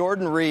go.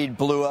 Jordan Reed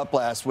blew up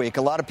last week.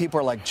 A lot of people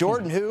are like,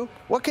 Jordan who?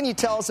 What can you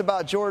tell us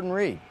about Jordan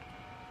Reed?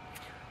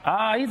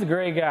 He's a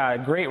great guy,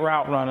 great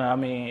route runner. I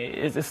mean,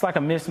 it's like a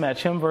mismatch.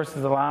 Him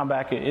versus the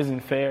linebacker isn't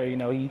fair.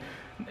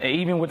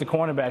 Even with the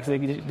cornerbacks,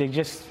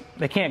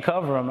 they can't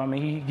cover him. I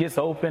mean, he gets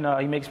open,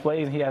 he makes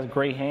plays, and he has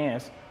great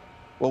hands.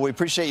 Well, we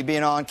appreciate you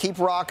being on. Keep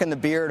rocking the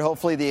beard.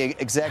 Hopefully the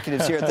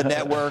executives here at the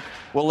network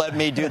will let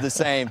me do the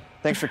same.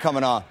 Thanks for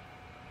coming on.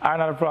 All right,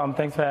 not a problem.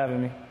 Thanks for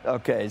having me.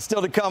 Okay,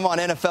 still to come on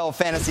NFL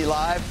Fantasy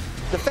Live.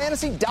 The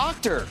Fantasy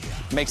Doctor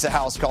makes a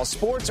house call.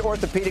 Sports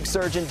orthopedic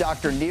surgeon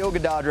Dr. Neil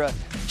Gadadra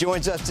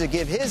joins us to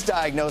give his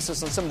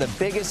diagnosis on some of the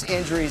biggest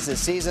injuries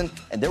this season,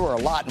 and there were a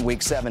lot in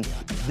Week 7.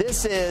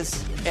 This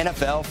is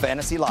NFL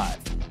Fantasy Live.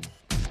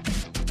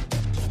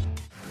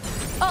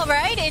 All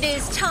right, it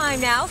is time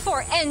now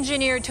for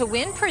Engineered to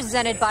Win,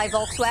 presented by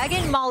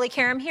Volkswagen. Molly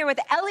Karam here with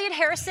Elliot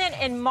Harrison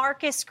and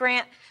Marcus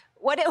Grant.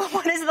 What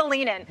is the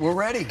lean-in? We're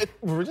ready.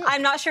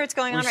 I'm not sure what's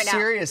going on right now. We're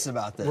serious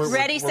about this.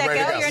 Ready, set,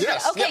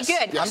 go? Okay,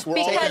 good. Yes,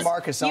 because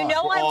Marcus I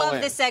love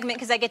in. this segment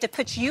because I get to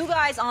put you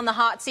guys on the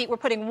hot seat. We're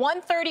putting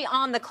 1:30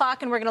 on the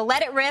clock, and we're going to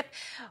let it rip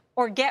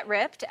or get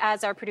ripped,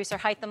 as our producer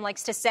Hytham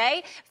likes to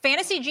say.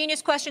 Fantasy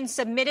Genius questions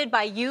submitted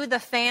by you, the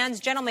fans.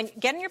 Gentlemen,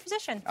 get in your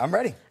position. I'm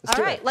ready.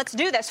 All right, let's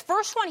do this.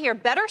 First one here.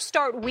 Better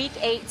start Week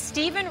 8,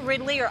 Stephen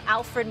Ridley or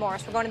Alfred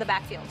Morris? We're going to the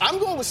backfield. I'm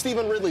going with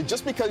Stephen Ridley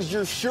just because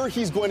you're sure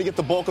he's going to get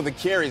the bulk of the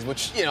carries,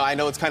 which, I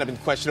know it's kind of been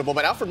questionable.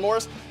 But Alfred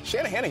Morris,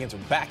 Shanahan's are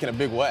back in a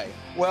big way.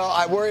 Well,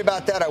 I worry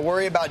about that. I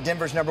worry about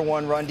Denver's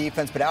 #1 run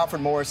defense. But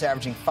Alfred Morris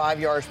averaging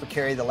 5 yards per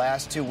carry the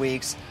last 2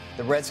 weeks.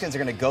 The Redskins are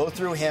going to go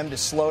through him to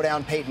slow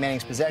down Peyton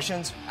Manning's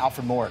possessions.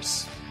 Alfred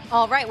Morris.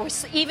 All right, we're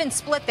even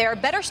split there.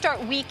 Better start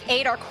Week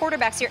 8. Our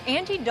quarterbacks here,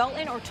 Andy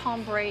Dalton or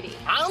Tom Brady?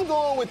 I'm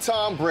going with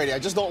Tom Brady. I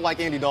just don't like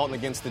Andy Dalton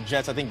against the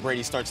Jets. I think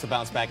Brady starts to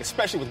bounce back,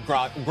 especially with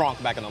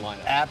Gronk back in the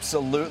lineup.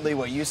 Absolutely.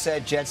 What you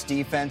said, Jets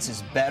defense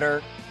is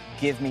better.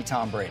 Give me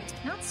Tom Brady.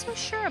 Not so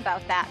sure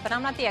about that, but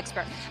I'm not the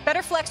expert.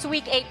 Better flex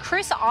Week 8,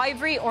 Chris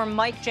Ivory or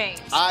Mike James?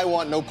 I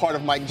want no part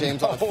of Mike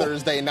James on a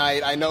Thursday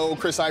night. I know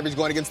Chris Ivory's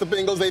going against the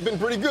Bengals. They've been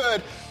pretty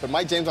good, but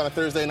Mike James on a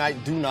Thursday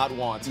night, do not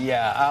want.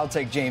 Yeah, I'll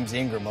take James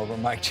Ingram over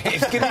Mike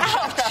James.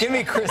 Give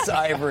me Chris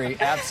Ivory.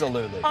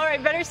 Absolutely. All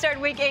right, better start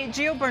Week 8,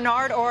 Gio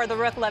Bernard or the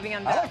Rook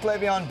Le'Veon Bell? I like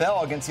Le'Veon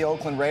Bell against the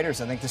Oakland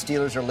Raiders. I think the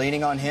Steelers are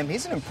leaning on him.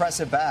 He's an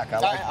impressive back.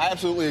 I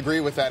absolutely agree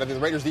with that. I think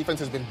the Raiders'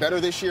 defense has been better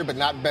this year, but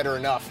not better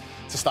enough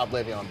to stop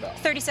Le'Veon Bell.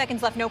 30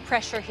 seconds left, no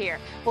pressure here.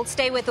 We'll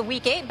stay with the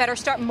Week 8. Better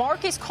start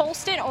Marcus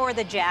Colston or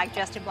the Jag,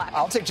 Justin Blackmon?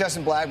 I'll take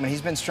Justin Blackmon. He's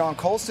been strong.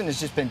 Colston has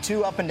just been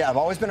too up and down. I've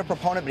always been a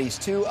proponent, but he's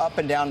too up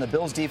and down. The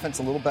Bills' defense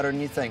a little better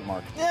than you think,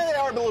 Mark. Yeah, they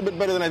are a little bit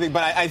better than I think,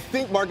 but I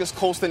think Marcus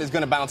Colston is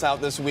going to bounce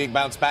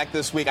back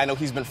this week. I know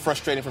he's been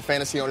frustrating for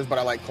fantasy owners, but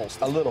I like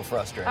Colston. A little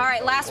frustrating. All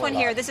right, last one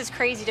here. This is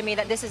crazy to me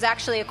that this is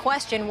actually a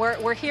question.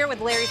 We're here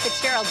with Larry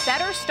Fitzgerald.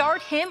 Better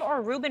start him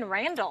or Ruben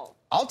Randall?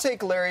 I'll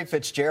take Larry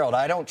Fitzgerald.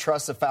 I don't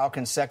trust the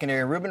Falcons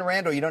secondary. Ruben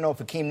Randall, you don't know if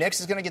Hakeem Nicks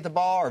is going to get the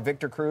ball or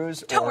Victor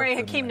Cruz. Don't worry,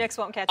 Hakeem Nicks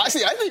won't catch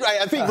it.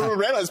 I think Ruben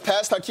Randall has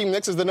passed Hakeem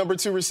Nicks as the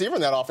 #2 receiver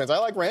in that offense. I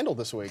like Randall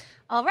this week.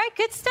 All right,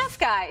 good stuff,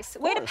 guys.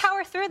 Way to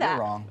power through that. You're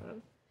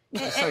wrong.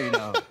 Just so you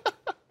know.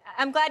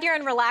 I'm glad you're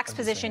in relaxed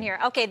position here.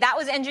 Okay, that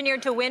was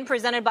Engineered to Win,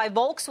 presented by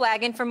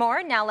Volkswagen. For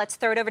more, now let's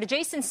throw it over to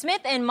Jason Smith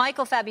and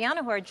Michael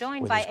Fabiano, who are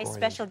joined by a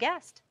special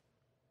guest.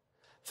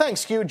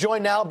 Thanks, Q.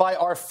 Joined now by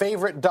our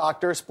favorite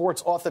doctor,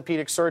 sports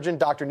orthopedic surgeon,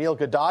 Dr. Neil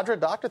Gadadra.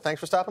 Doctor, thanks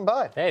for stopping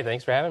by. Hey,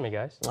 thanks for having me,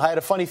 guys. I had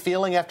a funny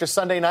feeling after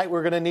Sunday night we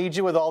were going to need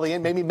you with all the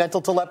maybe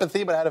mental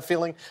telepathy, but I had a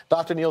feeling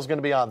Dr. Neil's going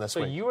to be on this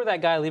week. So you were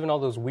that guy leaving all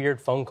those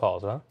weird phone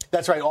calls, huh?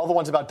 That's right, all the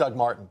ones about Doug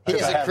Martin.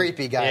 He's a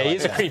creepy guy. Yeah,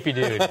 he's a creepy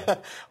dude.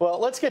 Well,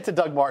 let's get to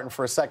Doug Martin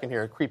for a second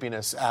here,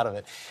 creepiness out of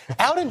it.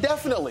 Out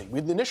indefinitely.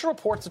 With the initial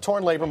reports, the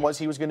torn labrum was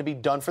he was going to be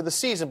done for the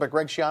season, but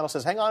Greg Schiano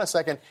says, hang on a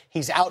second,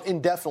 he's out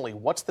indefinitely.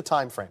 What's the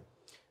time frame?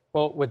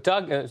 Well, with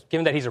Doug,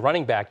 given that he's a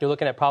running back, you're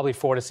looking at probably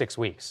 4 to 6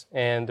 weeks.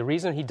 And the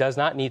reason he does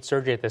not need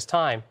surgery at this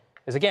time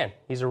is, again,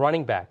 he's a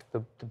running back.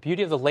 The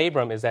beauty of the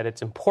labrum is that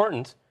it's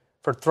important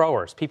for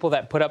throwers, people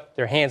that put up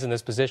their hands in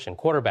this position,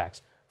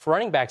 quarterbacks. For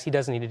running backs, he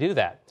doesn't need to do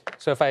that.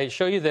 So if I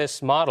show you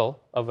this model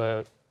of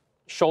a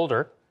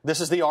shoulder. This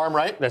is the arm,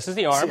 right? This is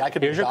the arm. See,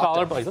 here's your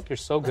collarbone. Look, you're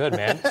so good,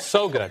 man.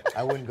 So good.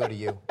 I wouldn't go to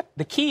you.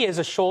 The key is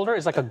a shoulder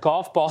is like a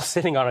golf ball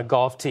sitting on a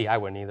golf tee. I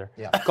wouldn't either.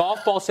 Yeah.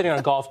 Golf ball sitting on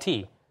a golf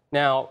tee.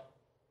 Now,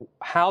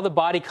 how the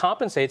body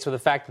compensates for the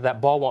fact that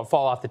that ball won't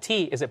fall off the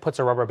tee is it puts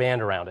a rubber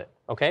band around it,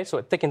 okay? So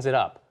it thickens it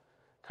up,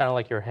 kind of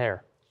like your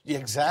hair.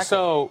 Exactly.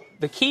 So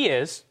the key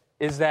is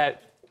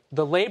that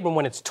the labrum,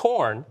 when it's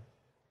torn,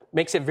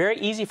 makes it very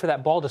easy for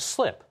that ball to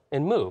slip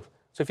and move.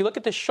 So if you look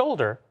at the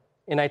shoulder,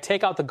 and I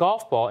take out the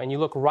golf ball and you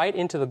look right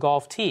into the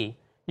golf tee,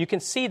 you can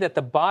see that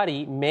the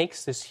body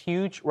makes this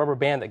huge rubber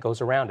band that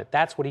goes around it.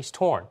 That's what he's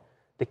torn.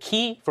 The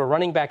key for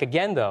running back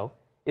again, though,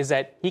 is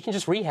that he can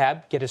just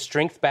rehab, get his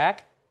strength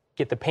back,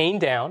 get the pain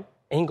down,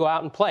 and he can go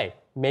out and play.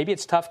 Maybe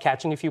it's tough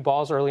catching a few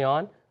balls early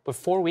on, but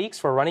 4 weeks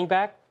for a running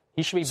back,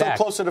 he should be back.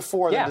 So closer to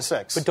 4 than to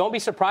 6. But don't be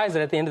surprised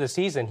that at the end of the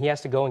season, he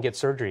has to go and get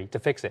surgery to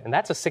fix it. And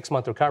that's a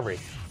 6-month recovery.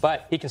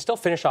 But he can still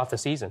finish off the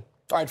season.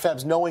 All right,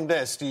 Febs, knowing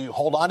this, do you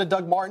hold on to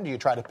Doug Martin? Do you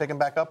try to pick him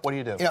back up? What do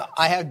you do? You know,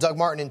 I have Doug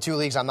Martin in 2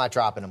 leagues. I'm not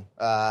dropping him.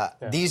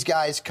 These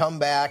guys come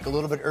back a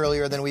little bit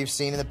earlier than we've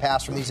seen in the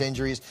past from these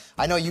injuries.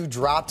 I know you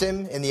dropped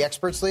him in the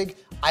Experts League.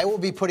 I will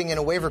be putting in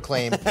a waiver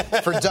claim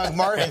for Doug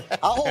Martin.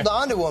 I'll hold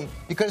on to him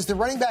because the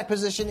running back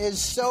position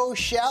is so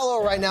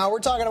shallow right now. We're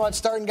talking about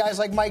starting guys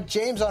like Mike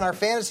James on our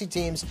fantasy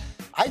teams.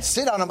 I'd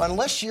sit on him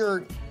unless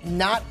you're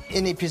not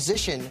in a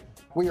position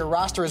where your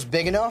roster is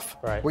big enough,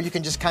 where you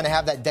can just kind of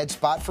have that dead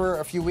spot for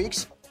a few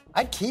weeks.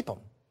 I'd keep him.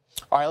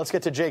 All right, let's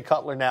get to Jay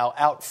Cutler now,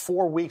 out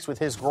 4 weeks with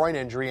his groin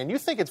injury. And you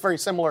think it's very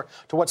similar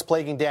to what's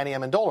plaguing Danny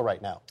Amendola right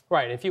now.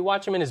 Right. If you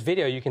watch him in his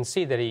video, you can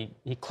see that he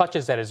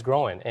clutches at his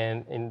groin.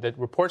 And the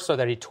reports show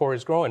that he tore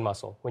his groin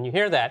muscle. When you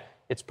hear that,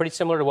 it's pretty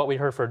similar to what we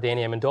heard for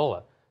Danny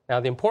Amendola. Now,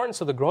 the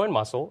importance of the groin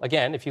muscle,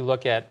 again, if you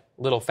look at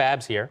little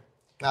Fabs here.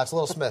 No, it's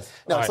Little Smith.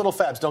 No, it's Little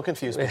Fabs. Don't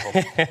confuse people.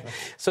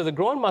 So the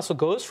groin muscle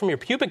goes from your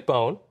pubic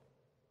bone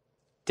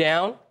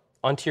down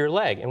onto your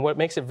leg. And what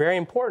makes it very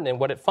important and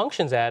what it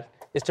functions at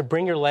is to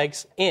bring your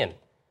legs in.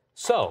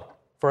 So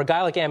for a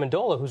guy like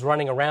Amendola who's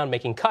running around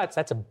making cuts,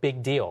 that's a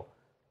big deal.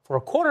 For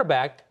a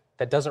quarterback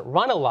that doesn't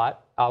run a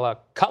lot, a la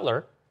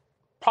Cutler,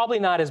 probably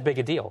not as big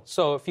a deal.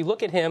 So if you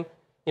look at him,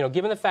 you know,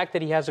 given the fact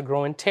that he has a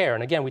groin tear,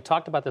 and again, we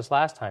talked about this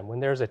last time,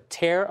 when there's a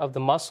tear of the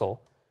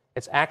muscle,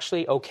 it's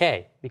actually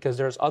okay because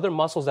there's other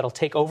muscles that'll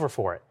take over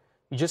for it.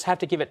 You just have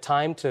to give it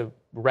time to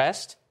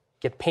rest,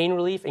 get pain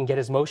relief, and get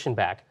his motion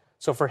back.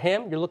 So for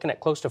him, you're looking at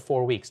close to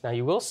 4 weeks. Now,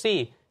 you will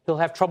see he'll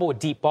have trouble with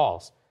deep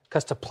balls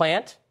because to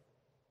plant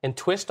and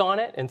twist on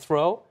it and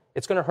throw,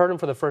 it's going to hurt him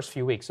for the first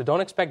few weeks. So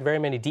don't expect very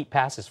many deep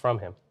passes from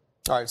him.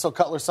 All right, so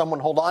Cutler, someone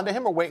hold on to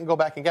him or wait and go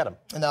back and get him?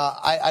 No,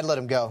 I'd let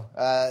him go.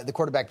 The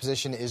quarterback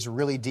position is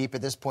really deep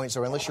at this point,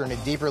 so unless you're in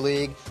a deeper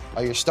league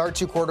or you start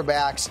 2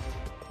 quarterbacks,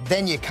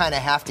 then you kind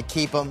of have to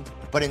keep them.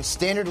 But in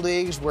standard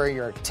leagues where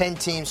you're 10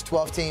 teams,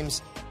 12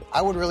 teams,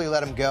 I would really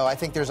let him go. I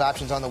think there's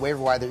options on the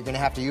waiver wire that you're going to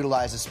have to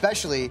utilize,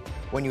 especially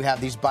when you have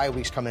these bye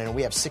weeks coming in, and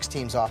we have 6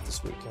 teams off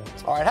this week.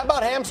 All right, how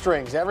about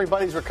hamstrings?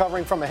 Everybody's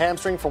recovering from a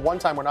hamstring. For one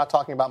time, we're not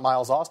talking about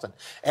Miles Austin.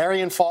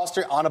 Arian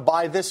Foster on a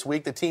bye this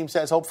week. The team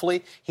says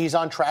hopefully he's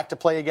on track to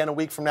play again a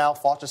week from now.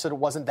 Foster said it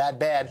wasn't that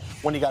bad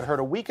when he got hurt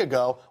a week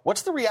ago.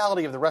 What's the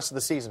reality of the rest of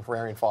the season for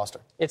Arian Foster?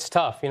 It's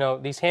tough. You know,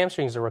 these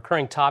hamstrings are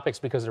recurring topics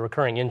because they're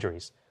recurring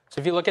injuries.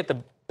 So if you look at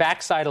the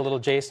backside of little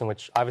Jason,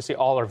 which obviously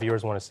all our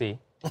viewers want to see,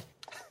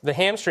 the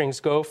hamstrings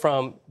go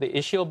from the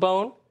ischial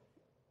bone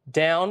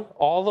down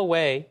all the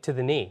way to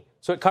the knee.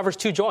 So it covers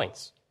 2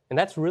 joints. And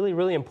that's really,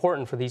 really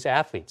important for these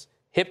athletes.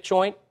 Hip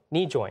joint,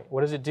 knee joint.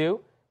 What does it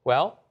do?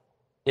 Well,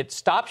 it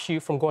stops you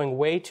from going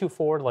way too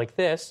forward like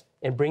this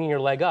and bringing your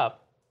leg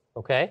up,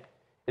 okay?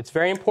 It's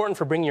very important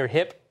for bringing your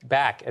hip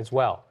back as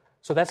well.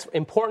 So that's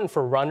important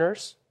for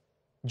runners,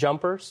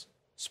 jumpers,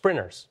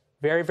 sprinters.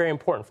 Very, very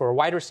important. For a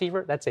wide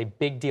receiver, that's a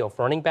big deal.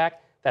 For running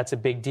back, that's a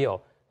big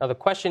deal. Now, the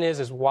question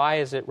is why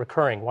is it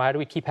recurring? Why do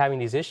we keep having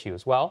these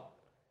issues? Well,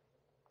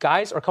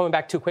 guys are coming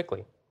back too quickly.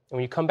 And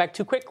when you come back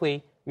too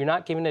quickly, you're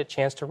not giving it a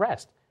chance to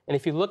rest. And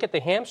if you look at the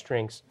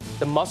hamstrings,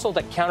 the muscle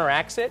that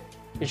counteracts it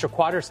is your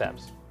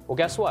quadriceps. Well,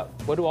 guess what?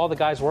 What do all the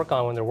guys work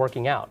on when they're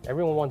working out?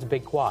 Everyone wants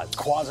big quads.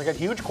 Quads, I got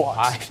huge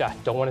quads. I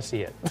don't want to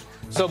see it.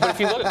 So, but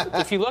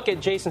if you look at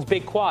Jason's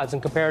big quads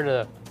and compare it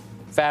to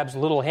Fab's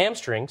little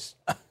hamstrings,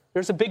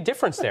 there's a big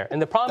difference there. And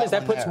the problem is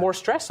that puts more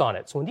stress on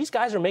it. So when these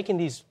guys are making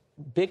these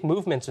big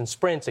movements and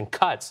sprints and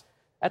cuts,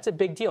 that's a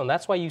big deal, and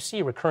that's why you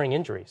see recurring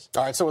injuries.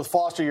 All right, so with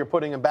Foster, you're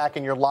putting him back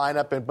in your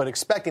lineup, but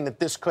expecting that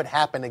this could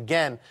happen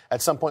again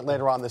at some point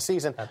later on this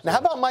season. Absolutely. Now, how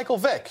about Michael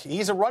Vick?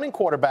 He's a running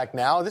quarterback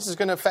now. This is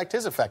going to affect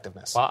his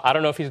effectiveness. Well, I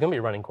don't know if he's going to be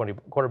a running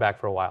quarterback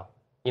for a while.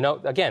 You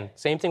know, again,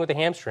 same thing with the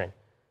hamstring.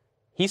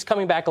 He's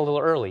coming back a little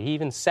early. He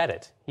even said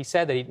it. He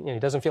said that he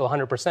doesn't feel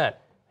 100%.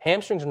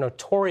 Hamstrings are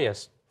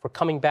notorious for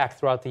coming back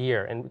throughout the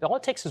year. And all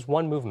it takes is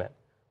one movement,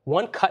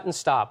 one cut and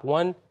stop,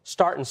 one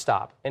start and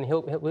stop, and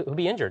he'll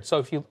be injured.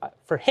 So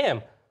for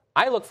him,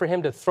 I look for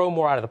him to throw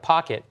more out of the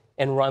pocket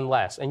and run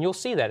less. And you'll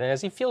see that. And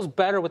as he feels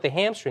better with the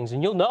hamstrings,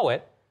 and you'll know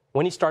it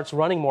when he starts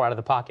running more out of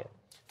the pocket.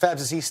 Fabs,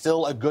 is he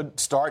still a good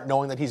start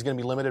knowing that he's going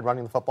to be limited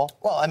running the football?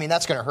 Well, I mean,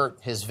 that's going to hurt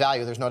his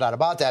value. There's no doubt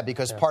about that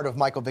because part of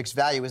Michael Vick's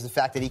value is the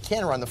fact that he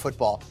can run the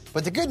football.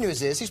 But the good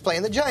news is he's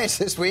playing the Giants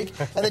this week,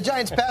 and the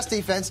Giants' pass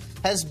defense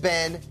has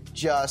been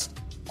just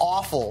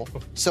awful.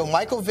 So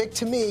Michael Vick,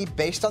 to me,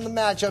 based on the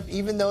matchup,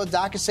 even though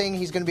Doc is saying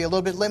he's going to be a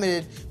little bit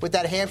limited with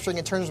that hamstring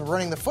in terms of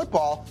running the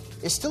football,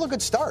 is still a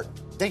good start.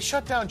 They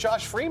shut down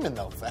Josh Freeman,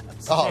 though,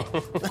 Fabs. Oh,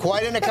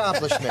 quite an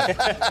accomplishment.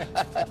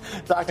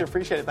 Doctor,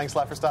 appreciate it. Thanks a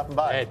lot for stopping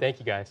by. Hey, thank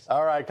you, guys.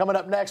 All right, coming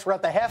up next, we're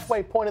at the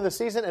halfway point of the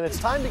season, and it's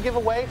time to give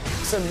away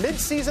some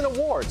mid-season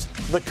awards.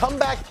 The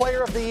Comeback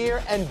Player of the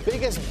Year and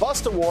Biggest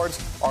Bust Awards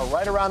are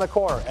right around the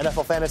corner.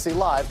 NFL Fantasy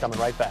Live coming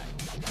right back.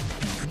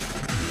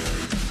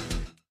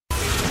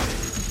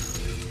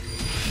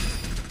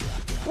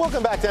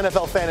 Welcome back to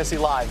NFL Fantasy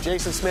Live.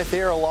 Jason Smith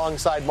here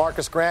alongside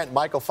Marcus Grant,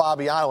 Michael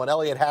Fabiano, and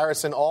Elliot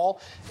Harrison, all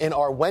in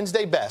our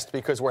Wednesday best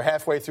because we're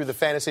halfway through the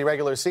fantasy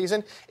regular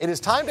season. It is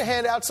time to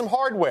hand out some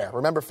hardware.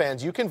 Remember,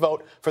 fans, you can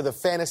vote for the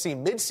Fantasy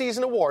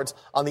Midseason Awards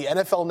on the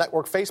NFL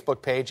Network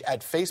Facebook page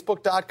at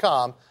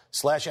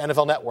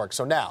facebook.com/NFL Network.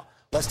 So now,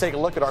 let's take a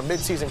look at our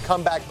midseason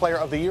Comeback Player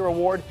of the Year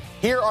award.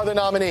 Here are the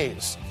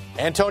nominees.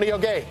 Antonio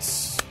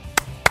Gates.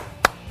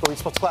 Who are we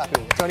supposed to clap at?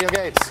 Antonio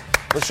Gates.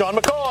 LaShawn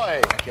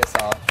McCoy. I guess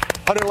I'll...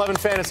 111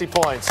 fantasy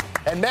points.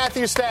 And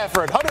Matthew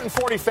Stafford,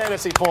 140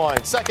 fantasy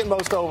points, second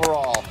most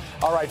overall.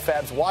 All right,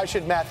 Fabs, why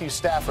should Matthew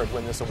Stafford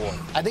win this award?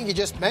 I think you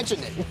just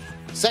mentioned it.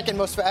 Second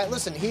most.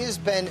 Listen, he has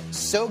been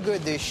so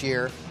good this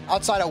year,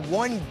 outside of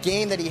one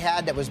game that he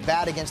had that was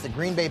bad against the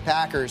Green Bay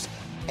Packers.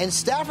 And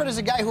Stafford is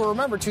a guy who,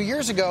 remember, 2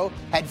 years ago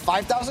had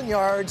 5,000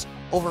 yards,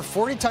 over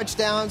 40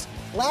 touchdowns.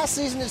 Last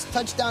season, his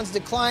touchdowns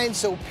declined,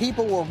 so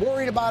people were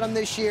worried about him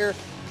this year.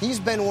 He's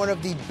been one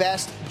of the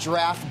best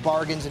draft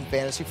bargains in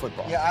fantasy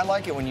football. Yeah, I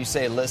like it when you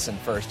say listen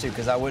first, too,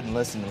 because I wouldn't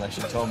listen unless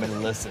you told me to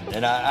listen.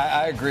 And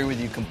I agree with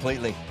you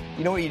completely.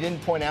 You know what you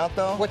didn't point out,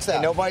 though? What's that?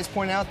 And nobody's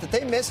pointing out that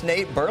they missed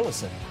Nate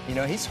Burleson. You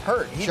know, he's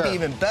hurt. He'd be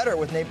even better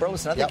with Nate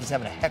Burleson. I think he's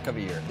having a heck of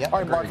a year. All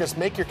right, Marcus,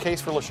 make your case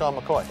for LaShawn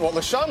McCoy. Well,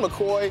 LaShawn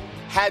McCoy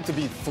had to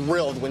be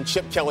thrilled when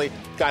Chip Kelly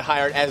got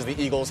hired as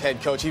the Eagles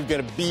head coach. He's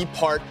going to be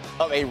part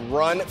of a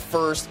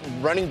run-first,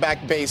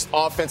 running-back-based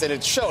offense, and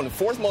it's shown.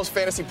 Fourth most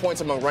fantasy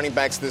points among running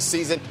backs this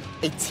season.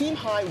 A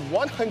team-high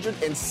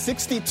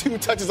 162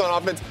 touches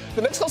on offense.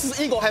 The next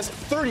closest Eagle has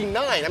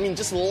 39. I mean,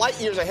 just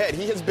light years ahead.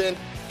 He has been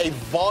a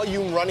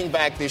volume running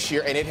back this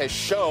year, and it has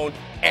shown.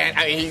 And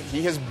I mean,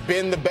 he has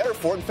been the better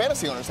for it, and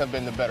fantasy owners have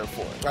been the better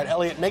for it. All right,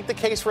 Elliot, make the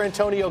case for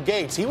Antonio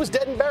Gates. He was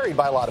dead and buried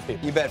by a lot of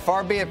people. You bet.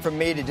 Far be it from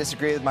me to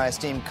disagree with my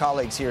esteemed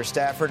colleagues here.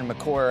 Stafford and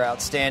McCoy are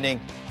outstanding.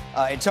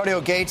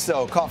 Antonio Gates,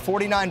 though, caught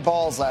 49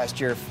 balls last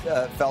year,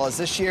 fellas.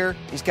 This year,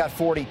 he's got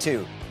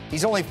 42.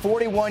 He's only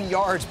 41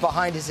 yards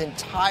behind his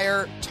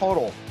entire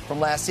total from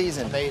last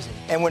season. Amazing.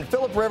 And when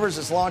Phillip Rivers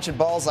is launching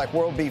balls like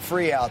World Be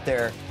Free out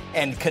there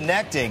and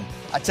connecting,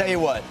 I tell you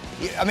what,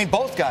 I mean,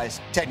 both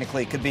guys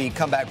technically could be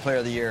Comeback Player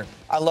of the Year.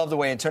 I love the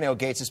way Antonio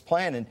Gates is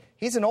playing, and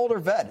he's an older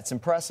vet. It's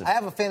impressive. I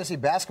have a fantasy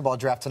basketball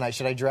draft tonight.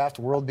 Should I draft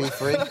World Be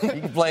Free?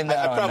 You can blame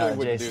that on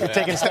Jason.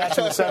 Taking stats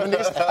from the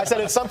 70s. I said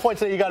at some point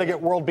today you got to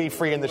get World Be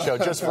Free in the show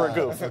just for a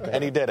goof,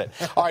 and he did it.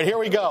 All right, here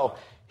we go.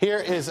 Here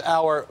is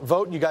our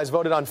vote. You guys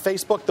voted on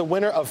Facebook. The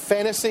winner of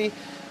Fantasy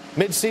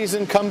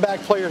Midseason Comeback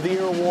Player of the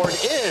Year award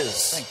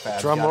is... I think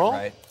Fab's drum got roll. it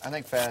right. I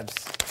think Fab's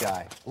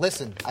guy.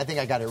 Listen, I think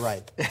I got it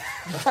right.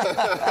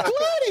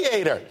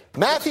 Gladiator.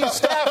 Matthew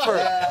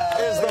Stafford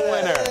is the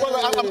winner.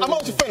 Well, I'm going to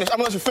let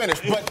you finish.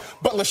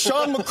 But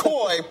LaShawn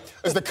McCoy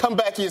is the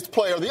comebackiest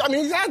player of the year. I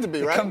mean, he had to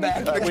be, right?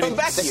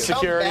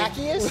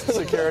 Security.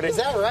 Security. Is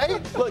that right?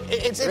 Look,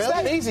 it's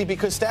that easy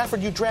because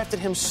Stafford, you drafted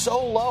him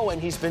so low, and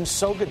he's been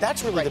so good.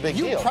 That's really the big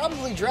deal. You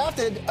probably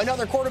drafted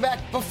another quarterback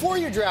before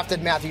you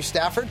drafted Matthew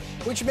Stafford,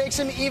 which makes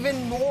him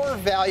even more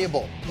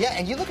valuable. Yeah,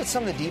 and you look at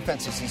some of the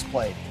defenses he's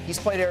played. He's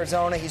played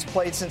Arizona, he's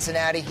played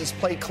Cincinnati, he's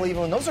played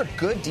Cleveland. Those are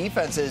good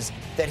defenses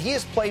that he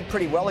has played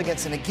pretty well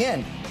against. And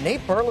again,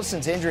 Nate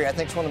Burleson's injury, I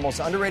think, is one of the most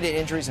underrated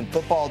injuries in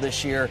football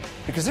this year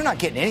because they're not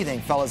getting anything,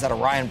 fellas, out of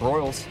Ryan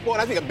Broyles. Well,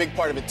 and I think a big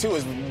part of it, too,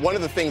 is one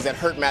of the things that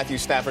hurt Matthew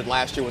Stafford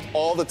last year was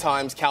all the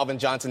times Calvin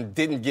Johnson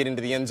didn't get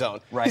into the end zone.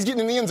 Right. He's getting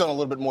in the end zone a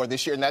little bit more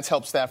this year, and that's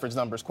helped Stafford's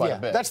numbers quite a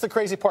bit. That's the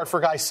crazy part for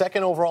a guy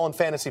second overall in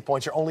fantasy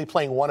points. You're only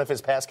playing one of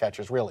his pass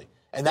catchers, really.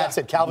 And that's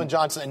it, Calvin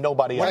Johnson and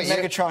nobody else. What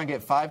did Megatron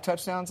get, 5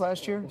 touchdowns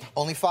last year?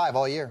 Only 5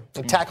 all year.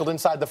 And tackled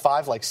inside the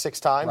 5 like 6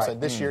 times. Right. And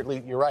this year,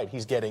 you're right,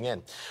 he's getting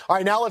in. All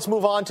right, now let's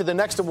move on to the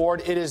next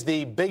award. It is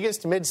the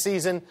biggest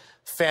midseason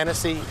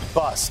fantasy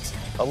bust.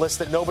 A list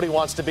that nobody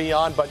wants to be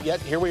on, but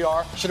yet here we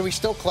are. Should we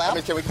still clap?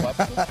 Can we clap?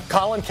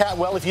 Colin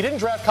Well, if you didn't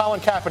draft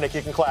Colin Kaepernick,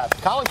 you can clap.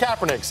 Colin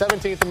Kaepernick,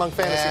 17th among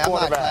fantasy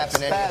quarterbacks.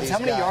 Fabs, how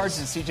many yards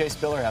did C.J.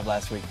 Spiller have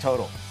last week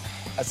total?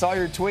 I saw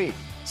your tweet.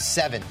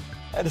 7.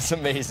 That is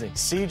amazing.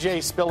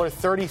 C.J. Spiller,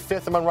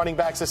 35th among running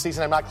backs this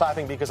season. I'm not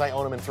clapping because I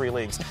own him in 3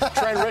 leagues.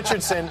 Trent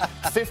Richardson,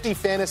 50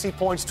 fantasy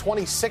points,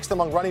 26th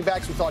among running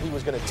backs. We thought he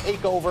was going to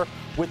take over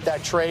with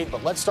that trade.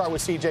 But let's start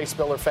with C.J.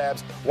 Spiller,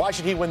 Fabs. Why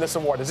should he win this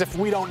award? As if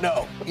we don't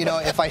know. You know,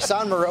 if I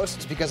sound morose,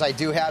 it's because I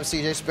do have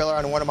C.J. Spiller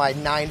on one of my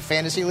 9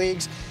 fantasy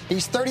leagues.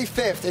 He's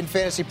 35th in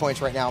fantasy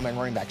points right now among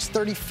running backs.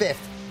 35th.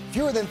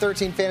 Fewer than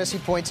 13 fantasy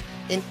points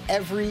in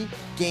every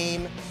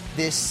game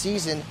this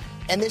season.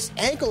 And this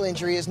ankle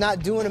injury is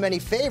not doing him any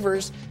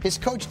favors. His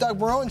coach, Doug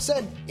Marrone,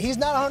 said he's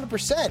not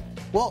 100%.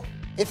 Well,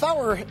 if I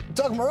were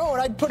Doug Marrone,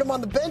 I'd put him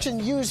on the bench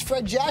and use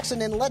Fred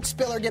Jackson and let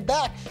Spiller get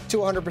back to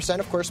 100%,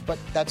 of course, but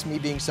that's me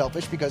being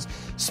selfish because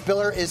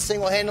Spiller is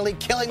single-handedly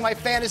killing my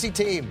fantasy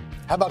team.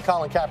 How about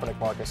Colin Kaepernick,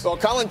 Marcus? Well,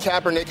 Colin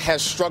Kaepernick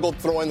has struggled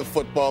throwing the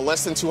football,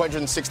 less than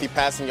 260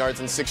 passing yards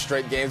in 6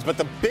 straight games. But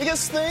the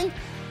biggest thing,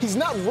 he's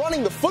not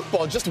running the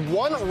football, just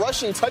 1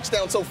 rushing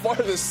touchdown so far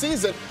this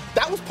season.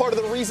 That was part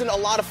of the reason a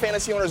lot of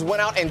fantasy owners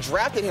went out and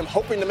drafted him,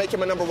 hoping to make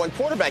him a number 1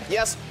 quarterback.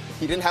 Yes,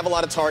 he didn't have a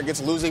lot of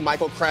targets, losing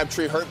Michael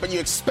Crabtree hurt, but you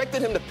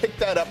expected him to pick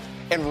that up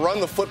and run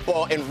the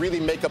football and really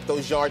make up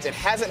those yards. It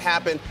hasn't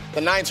happened.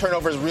 The 9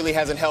 turnovers really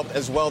hasn't helped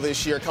as well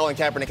this year. Colin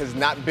Kaepernick has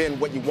not been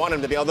what you want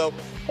him to be, although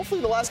hopefully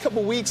the last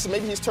couple weeks,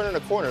 maybe he's turning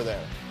a corner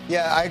there.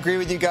 Yeah, I agree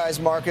with you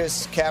guys,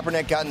 Marcus.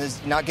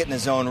 Kaepernick not getting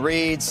his own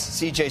reads.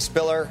 C.J.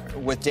 Spiller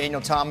with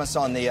Daniel Thomas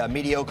on the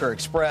mediocre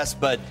express.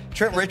 But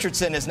Trent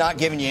Richardson has not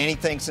given you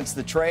anything since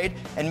the trade.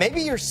 And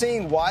maybe you're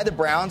seeing why the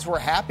Browns were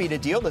happy to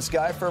deal this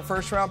guy for a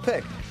first-round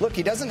pick. Look,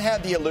 he doesn't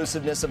have the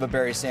elusiveness of a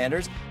Barry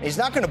Sanders. And he's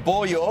not going to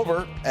bowl you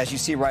over, as you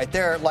see right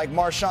there, like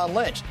Marshawn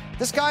Lynch.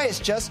 This guy is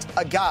just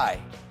a guy.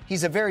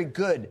 He's a very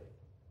good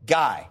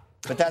guy.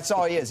 But that's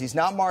all he is. He's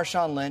not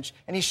Marshawn Lynch.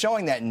 And he's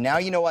showing that. And now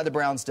you know why the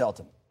Browns dealt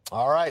him.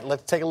 All right,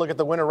 let's take a look at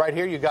the winner right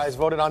here. You guys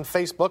voted on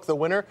Facebook. The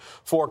winner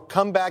for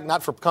comeback,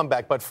 not for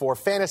comeback, but for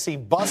Fantasy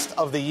Bust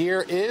of the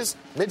Year is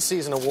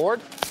Midseason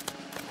Award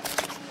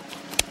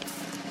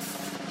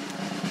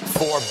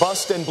for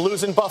Bust and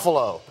Blues in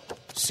Buffalo.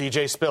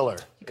 C.J. Spiller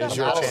is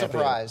your champion. Not a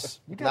surprise.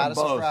 Not a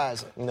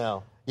surprise.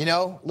 No. You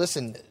know,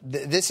 listen,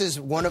 this is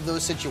one of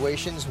those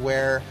situations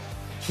where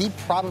he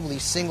probably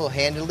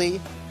single-handedly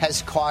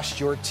has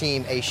cost your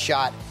team a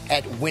shot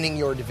at winning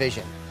your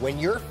division. When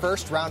your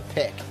first-round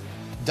pick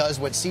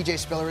does what C.J.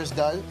 Spiller has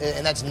done,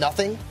 and that's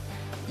nothing,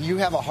 you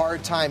have a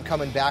hard time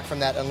coming back from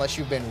that unless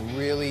you've been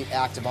really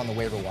active on the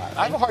waiver wire.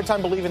 I have a hard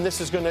time believing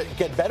this is going to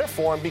get better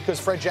for him because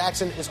Fred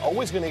Jackson is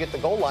always going to get the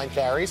goal line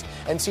carries,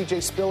 and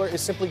C.J. Spiller is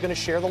simply going to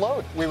share the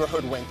load. We were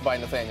hoodwinked by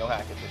Nathaniel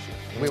Hackett this year.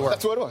 We were.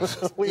 That's what it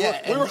was. we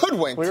were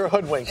hoodwinked. We were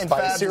hoodwinked by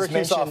the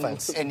Syracuse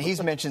offense. And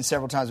he's mentioned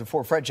several times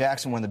before, Fred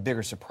Jackson, one of the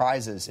bigger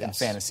surprises in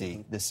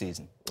fantasy this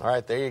season. All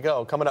right, there you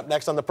go. Coming up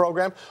next on the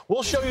program,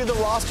 we'll show you the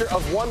roster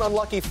of one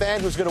unlucky fan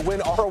who's going to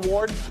win our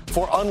award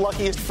for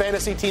Unluckiest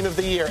Fantasy Team of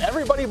the Year.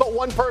 Everybody but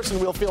one person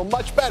will feel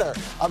much better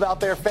about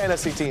their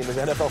fantasy team as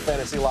NFL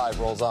Fantasy Live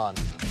rolls on.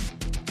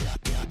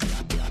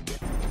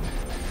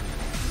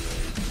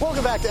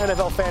 Welcome back to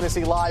NFL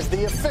Fantasy Live,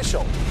 the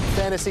official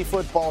fantasy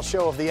football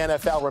show of the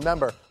NFL.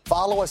 Remember,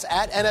 follow us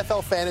at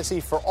NFL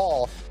Fantasy for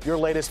all your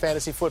latest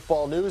fantasy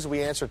football news.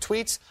 We answer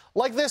tweets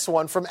like this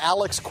one from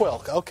Alex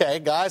Quilk. Okay,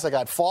 guys, I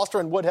got Foster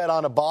and Woodhead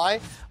on a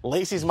bye.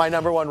 Lacey's my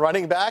number 1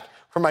 running back.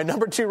 For my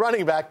number 2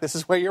 running back, this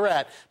is where you're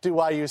at. Do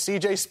I use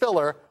C.J.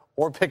 Spiller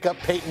or pick up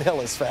Peyton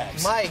Hillis,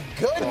 Fabs? My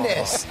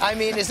goodness. I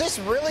mean, is this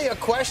really a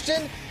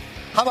question?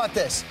 How about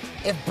this?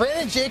 If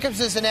Brandon Jacobs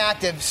is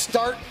inactive,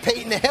 start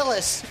Peyton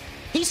Hillis.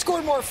 He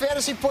scored more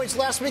fantasy points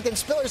last week than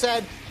Spiller's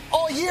had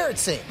all year, it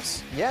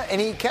seems. Yeah,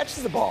 and he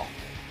catches the ball.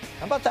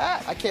 How about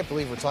that? I can't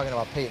believe we're talking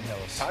about Peyton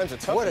Hillis. Times are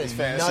tough. What in a these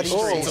fantasy nutty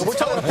streets. season. We're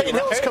talking about Peyton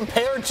Hillis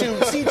compared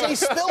to C.J.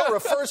 Spiller, a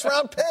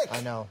first-round pick.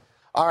 I know.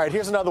 All right,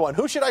 here's another one.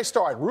 Who should I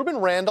start, Ruben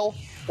Randall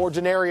or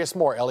Denarius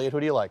Moore? Elliot,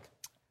 who do you like?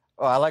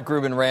 Oh, I like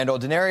Ruben Randall.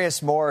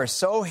 Denarius Moore is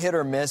so hit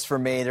or miss for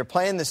me. They're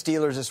playing the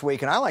Steelers this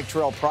week, and I like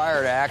Terrell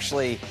Pryor to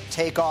actually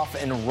take off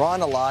and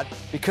run a lot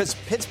because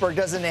Pittsburgh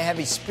doesn't have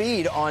any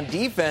speed on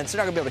defense.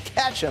 They're not going to be able to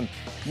catch him.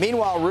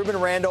 Meanwhile, Ruben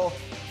Randall,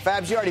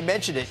 Fabs, you already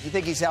mentioned it. You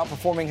think he's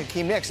outperforming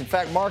Hakeem Nicks. In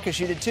fact, Marcus,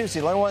 you did too. So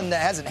the only one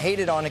that hasn't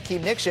hated on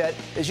Hakeem Nicks yet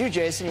is you,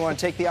 Jason. You want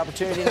to take the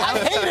opportunity now? I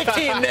hate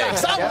Hakeem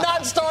Nicks. I'm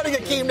not starting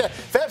Hakeem Nicks.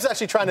 Fab's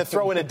actually trying to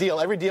throw in a deal.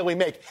 Every deal we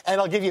make,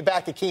 and I'll give you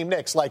back Hakeem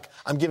Nicks like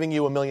I'm giving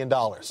you $1 million.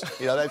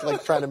 You know, that's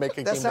like trying to make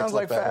Hakeem Nicks sounds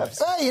look like that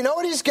Fabs. You know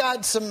what? He's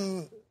got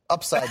some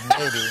upside,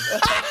 maybe.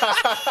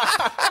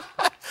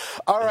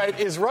 All right,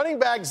 is running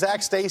back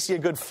Zach Stacy a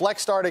good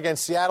flex start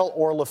against Seattle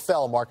or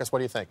LaFell? Marcus, what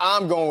do you think?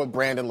 I'm going with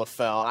Brandon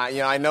LaFell.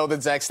 I know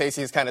that Zach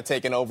Stacy has kind of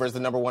taken over as the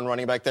number 1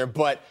 running back there,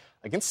 but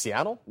against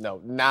Seattle?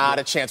 No, not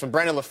a chance. When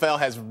Brandon LaFell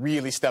has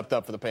really stepped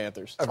up for the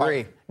Panthers.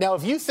 Agree. Now,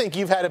 if you think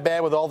you've had it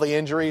bad with all the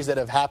injuries that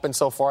have happened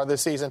so far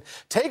this season,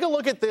 take a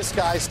look at this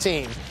guy's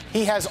team.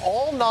 He has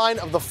all 9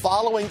 of the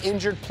following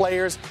injured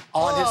players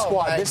on his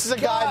squad. This is a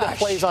guy that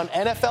plays on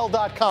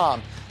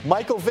NFL.com.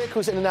 Michael Vick,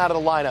 who's in and out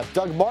of the lineup.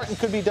 Doug Martin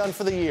could be done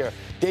for the year.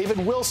 David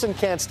Wilson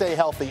can't stay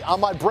healthy.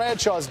 Ahmad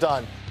Bradshaw's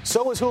done.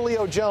 So is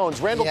Julio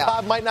Jones. Randall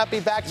Cobb might not be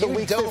back till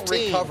week 15. You don't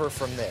recover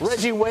from this.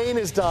 Reggie Wayne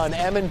is done.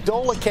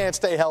 Amendola can't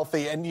stay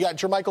healthy. And you got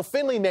Jermichael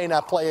Finley may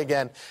not play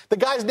again. The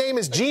guy's name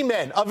is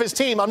G-Men of his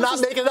team. I'm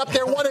not making it up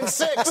there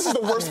 1-6. This is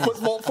the worst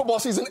football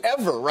season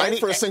ever, right,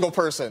 for a single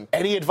person.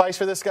 Any advice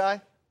for this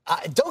guy?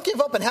 Don't give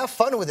up and have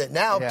fun with it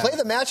now. Play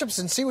the matchups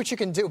and see what you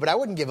can do, but I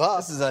wouldn't give up.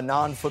 This is a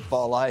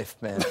non-football life,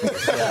 man.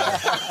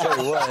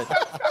 Tell you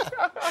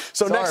what.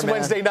 So next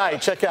Wednesday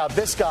night, check out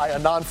This Guy, A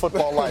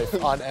Non-Football Life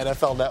on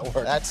NFL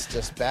Network. That's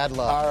just bad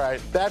luck. All right,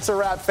 that's a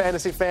wrap,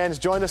 fantasy fans.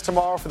 Join us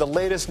tomorrow for the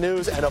latest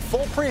news and a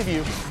full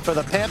preview for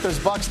the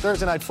Panthers-Bucks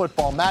Thursday Night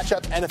Football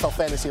matchup. NFL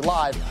Fantasy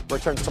Live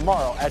returns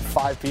tomorrow at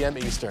 5 p.m.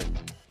 Eastern.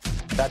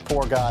 That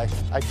poor guy.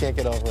 I can't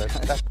get over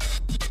it.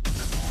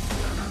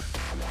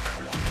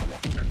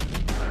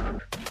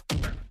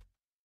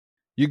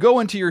 You go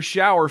into your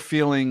shower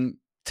feeling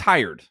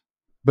tired,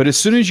 but as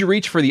soon as you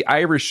reach for the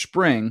Irish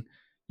Spring,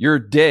 your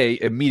day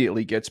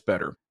immediately gets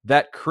better.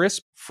 That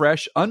crisp,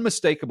 fresh,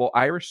 unmistakable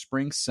Irish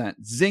Spring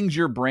scent zings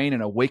your brain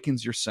and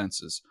awakens your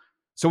senses.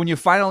 So when you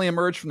finally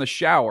emerge from the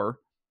shower,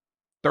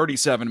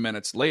 37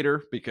 minutes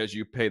later, because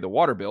you pay the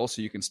water bill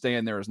so you can stay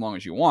in there as long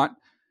as you want,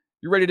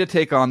 you're ready to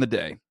take on the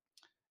day.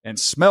 And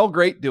smell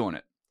great doing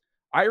it.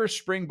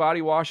 Irish Spring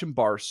Body Wash and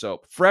Bar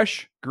Soap.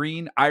 Fresh,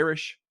 green,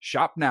 Irish.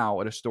 Shop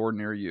now at a store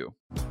near you.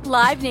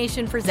 Live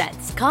Nation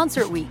presents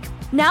Concert Week.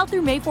 Now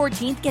through May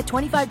 14th, get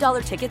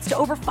 $25 tickets to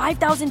over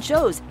 5,000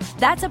 shows.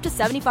 That's up to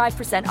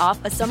 75%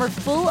 off a summer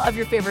full of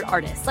your favorite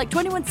artists like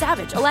 21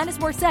 Savage, Alanis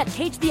Morissette,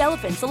 Cage the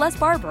Elephant, Celeste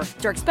Barber,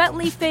 Dierks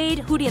Bentley, Fade,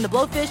 Hootie and the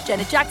Blowfish,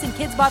 Janet Jackson,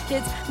 Kids Bop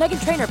Kids,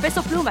 Meghan Trainor,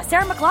 Bissell Pluma,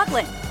 Sarah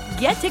McLachlan.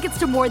 Get tickets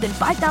to more than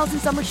 5,000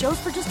 summer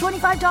shows for just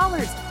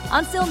 $25.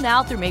 On sale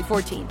now through May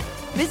 14th.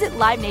 Visit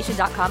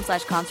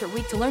LiveNation.com/Concert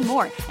Week to learn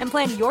more and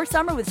plan your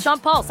summer with Sean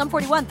Paul, Sum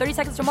 41, 30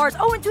 Seconds to Mars,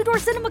 and Two Door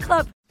Cinema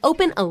Club.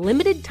 Open a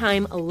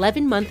limited-time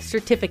 11-month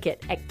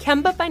certificate at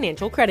Kemba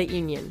Financial Credit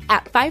Union.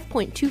 At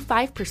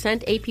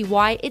 5.25%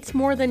 APY, it's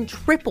more than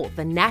triple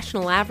the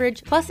national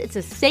average, plus it's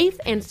a safe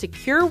and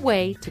secure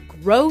way to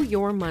grow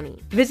your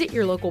money. Visit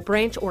your local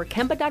branch or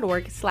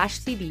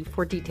kemba.org/CD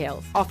for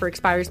details. Offer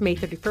expires May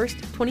 31st,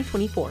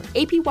 2024.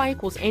 APY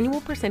equals annual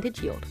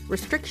percentage yield.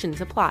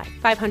 Restrictions apply.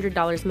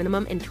 $500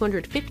 minimum and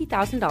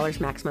 $250,000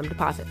 maximum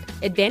deposit.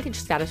 Advantage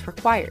status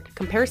required.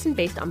 Comparison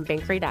based on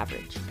bank rate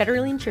average.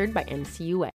 Federally insured by NCUA.